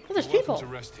 Oh, there's You're people. welcome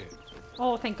to rest here.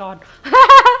 Oh, thank God.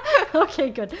 Okay,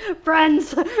 good.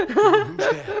 Friends. Who's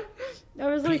there? I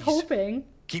was like Please. hoping.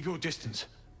 Keep your distance.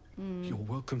 You're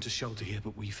welcome to shelter here,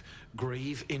 but we've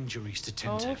grave injuries to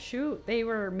tend Oh to. shoot, they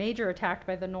were major attacked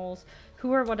by the gnolls.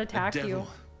 Who or what attacked you? devil.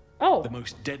 Oh. The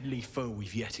most deadly foe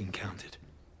we've yet encountered.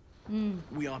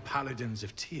 We are paladins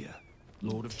of Tyr,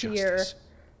 Lord of Tyr. Justice.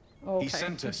 Okay. He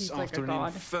sent us He's like after a an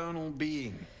god. infernal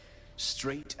being,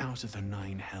 straight out of the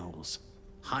Nine Hells,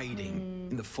 hiding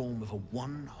in the form of a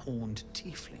one-horned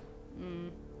tiefling.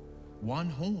 One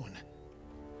horn?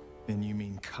 Then you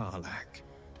mean Karlach.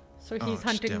 So he's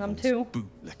hunting them Archdevil's too.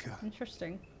 bootlicker.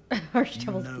 Interesting. You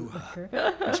Archdevil's know bootlicker.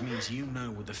 her, which means you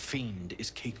know what the Fiend is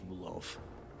capable of.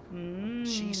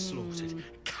 She slaughtered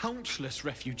countless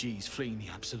refugees fleeing the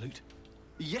Absolute.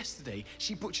 Yesterday,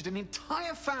 she butchered an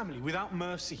entire family without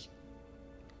mercy.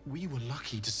 We were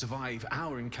lucky to survive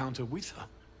our encounter with her.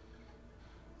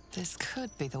 This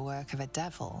could be the work of a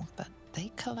devil, but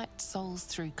they collect souls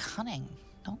through cunning,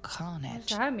 not What carnage.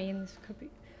 does that mean? This could be...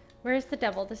 Where's the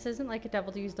devil? This isn't like a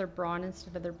devil to use their brawn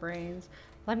instead of their brains.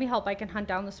 Let me help. I can hunt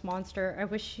down this monster. I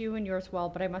wish you and yours well,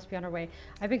 but I must be on our way.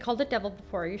 I've been called a devil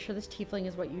before. Are you sure this tiefling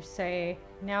is what you say?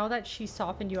 Now that she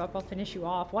softened you up, I'll finish you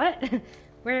off. What?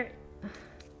 Where...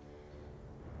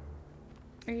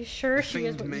 Are you sure The she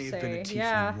is Fiend what may you have been a say? tiefling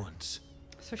Yeah. once,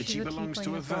 So but she's she a belongs to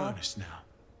tiefling a as well. Avernus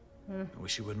now. I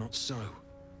wish it were not so.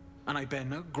 And I bear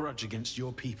no grudge against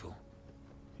your people.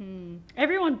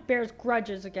 Everyone bears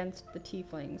grudges against the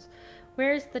tieflings.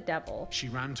 Where's the devil? She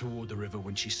ran toward the river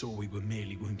when she saw we were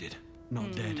merely wounded,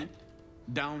 not dead.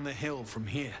 Down the hill from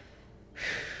here.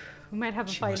 We might have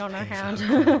a She fight must on our pay for her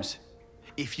hand. crimes.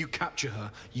 If you capture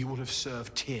her, you will have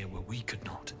served Tyr where we could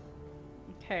not.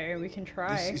 Okay, we can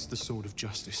try. This is the sword of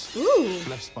justice. Ooh.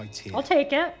 Blessed by Tyr. I'll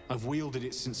take it. I've wielded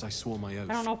it since I swore my oath.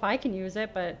 I don't know if I can use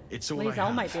it, but It's all I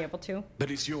Lae'zel might have. be able to.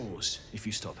 But it's yours if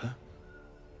you stop her.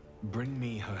 Bring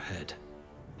me her head,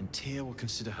 and Tyr will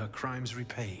consider her crimes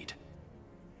repaid.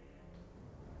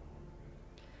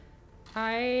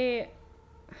 May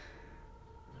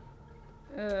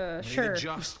May sure. the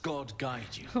just God guide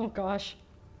you. Oh gosh.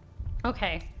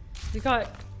 Okay. We got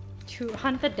to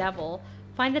hunt the devil.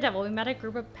 Find the devil. We met a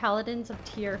group of paladins of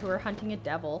Tyr who were hunting a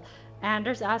devil.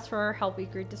 Anders asked for our help. We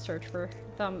agreed to search for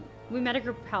them. We met a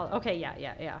group of paladins. Okay,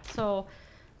 yeah. So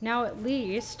now at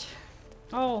least...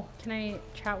 Oh, can I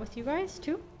chat with you guys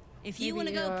too? If you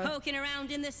Maybe, want to go poking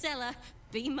around in the cellar,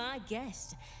 be my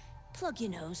guest. Plug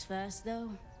your nose first, though.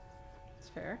 It's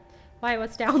fair. Why,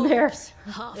 what's down there? Corpse,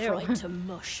 half Ew. right to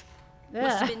mush. Must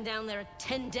Ugh. have been down there a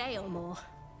 10 day or more.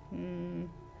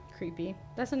 Creepy.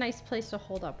 That's a nice place to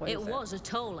hold up. What is It was a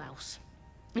toll house.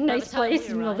 a By nice the time we place,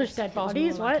 even though there's arrived, dead it was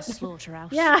bodies. more like What? a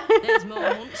slaughterhouse. Yeah. There's more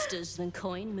monsters than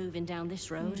coin moving down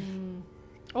this road.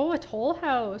 Oh, a toll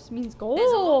house means gold.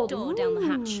 There's a locked door down the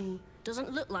hatch. Ooh.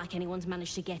 Doesn't look like anyone's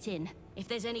managed to get in. If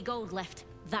there's any gold left,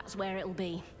 that's where it'll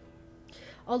be.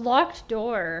 A locked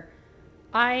door.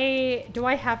 Do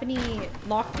I have any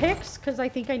lockpicks? Because I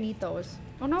think I need those.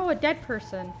 Oh no, a dead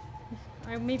person.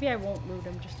 Maybe I won't loot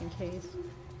him just in case.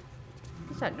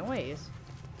 What's that noise?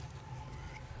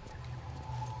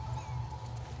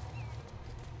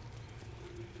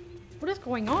 What is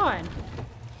going on?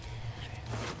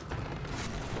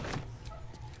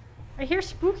 I hear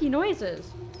spooky noises.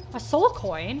 A soul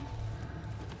coin?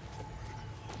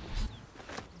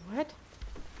 What?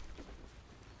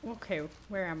 Okay,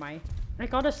 where am I? I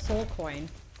got a soul coin.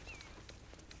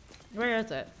 Where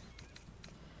is it?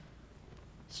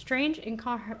 Strange,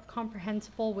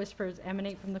 incomprehensible whispers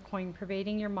emanate from the coin,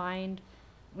 pervading your mind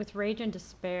with rage and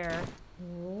despair.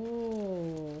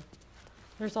 Oh.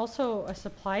 There's also a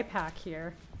supply pack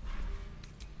here.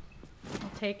 I'll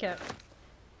take it.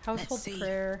 Household see.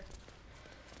 prayer.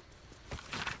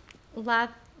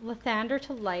 Lathander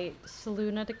to light,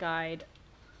 Selûne to guide,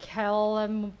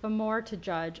 Kellamore to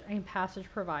judge, and passage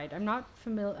provide. I'm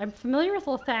familiar with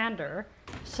Lathander,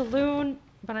 Selûne,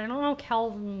 but I don't know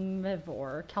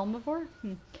Kelmivore. Kelmivore?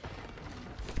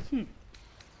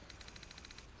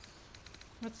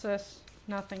 What's this?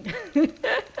 Nothing.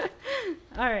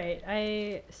 Alright,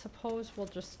 I suppose we'll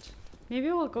just... Maybe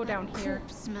we'll go down here.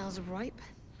 Corpse smells ripe.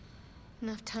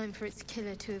 Enough time for its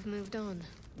killer to have moved on.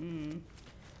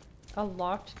 A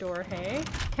locked door, hey?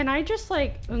 Can I just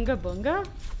like Oonga Boonga?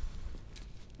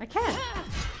 I can.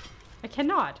 I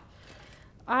cannot.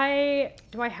 Do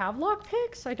I have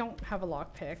lockpicks? I don't have a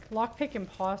lockpick. Lockpick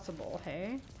impossible,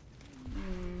 hey?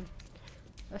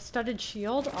 A studded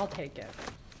shield? I'll take it.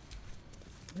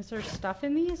 Is there stuff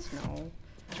in these? No.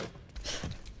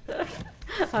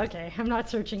 Okay, I'm not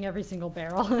searching every single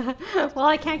barrel. Well,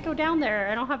 I can't go down there.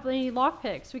 I don't have any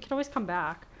lockpicks. We can always come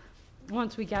back.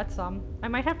 once we get some. I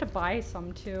might have to buy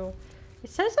some too. It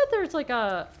says that there's like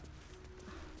a...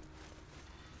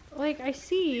 Like, I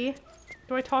see...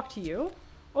 Do I talk to you?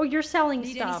 Oh, you're selling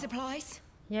Need stuff. any supplies?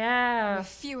 Yeah. We're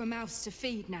fewer mouths to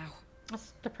feed now.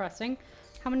 That's depressing.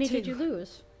 How many did you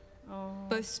lose? Oh.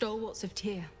 Both stalwarts of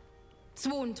Tyr,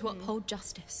 sworn to uphold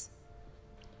justice.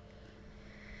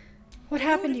 What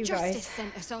happened to you Justice guys?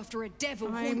 sent us after a devil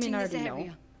I haunting mean, I this already area.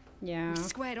 know. Yeah. We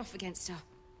squared off against her.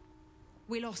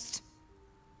 We lost.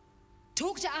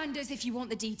 Talk to Anders if you want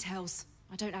the details.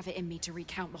 I don't have it in me to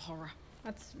recount the horror.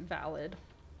 That's valid.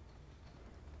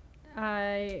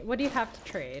 What do you have to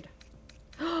trade?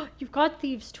 You've got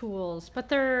thieves' tools, but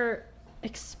they're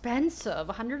expensive.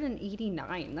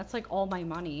 189. That's like all my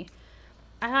money.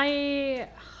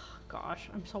 Gosh,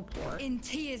 I'm so poor. In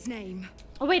Tyr's name.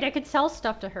 Oh wait, I could sell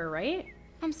stuff to her, right?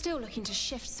 I'm still looking to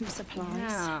shift some supplies.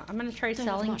 Yeah, I'm gonna try Don't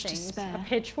have selling much to things. spare, A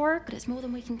pitchfork? but it's more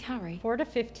than we can carry. 4 to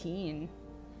 15.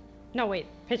 No, wait.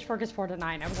 Pitchfork is 4 to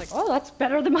 9. I was like, oh, that's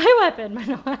better than my weapon. But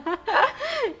no,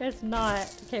 it's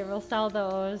not. Okay, we'll sell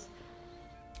those.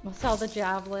 We'll sell the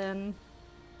javelin.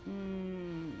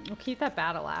 We'll keep that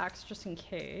battle axe just in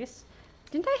case.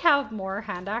 Didn't I have more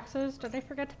hand axes? Did I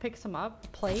forget to pick some up? A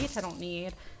plate? I don't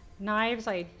need. Knives?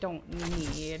 I don't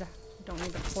need. Don't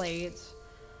need the plates.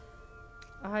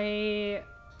 I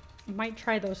might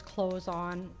try those clothes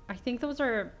on. I think those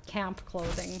are camp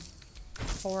clothing.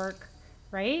 Fork,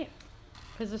 right?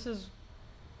 Because this is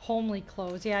homely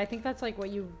clothes. Yeah, I think that's like what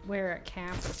you wear at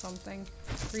camp or something.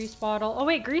 Grease bottle. Oh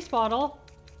wait, grease bottle.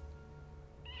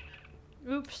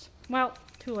 Oops. Well,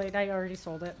 too late. I already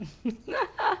sold it.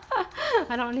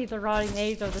 I don't need the rotting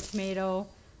eggs or the tomato.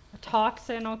 A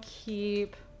toxin I'll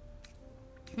keep.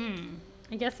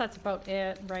 I guess that's about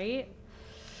it, right?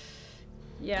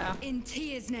 Yeah. In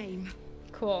Tyr's name.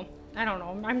 Cool. I don't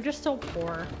know. I'm just so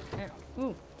poor.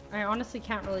 I honestly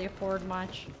can't really afford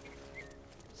much.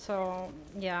 So,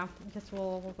 yeah. I guess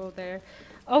we'll go there.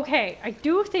 Okay. I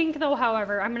do think, though,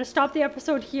 however, I'm going to stop the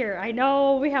episode here. I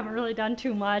know we haven't really done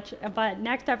too much, but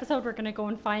next episode we're going to go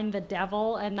and find the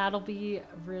devil, and that'll be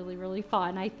really, really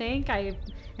fun, I think. I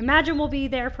imagine we'll be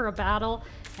there for a battle,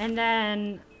 and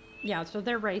then... Yeah, so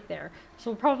they're right there.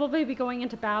 So we'll probably be going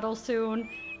into battle soon.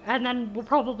 And then we'll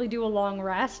probably do a long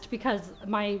rest because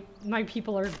my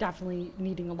people are definitely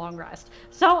needing a long rest.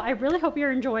 So I really hope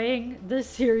you're enjoying this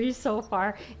series so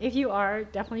far. If you are,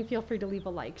 definitely feel free to leave a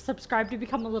like. Subscribe to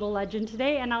become a little legend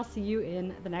today, and I'll see you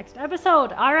in the next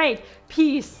episode. All right,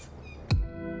 peace.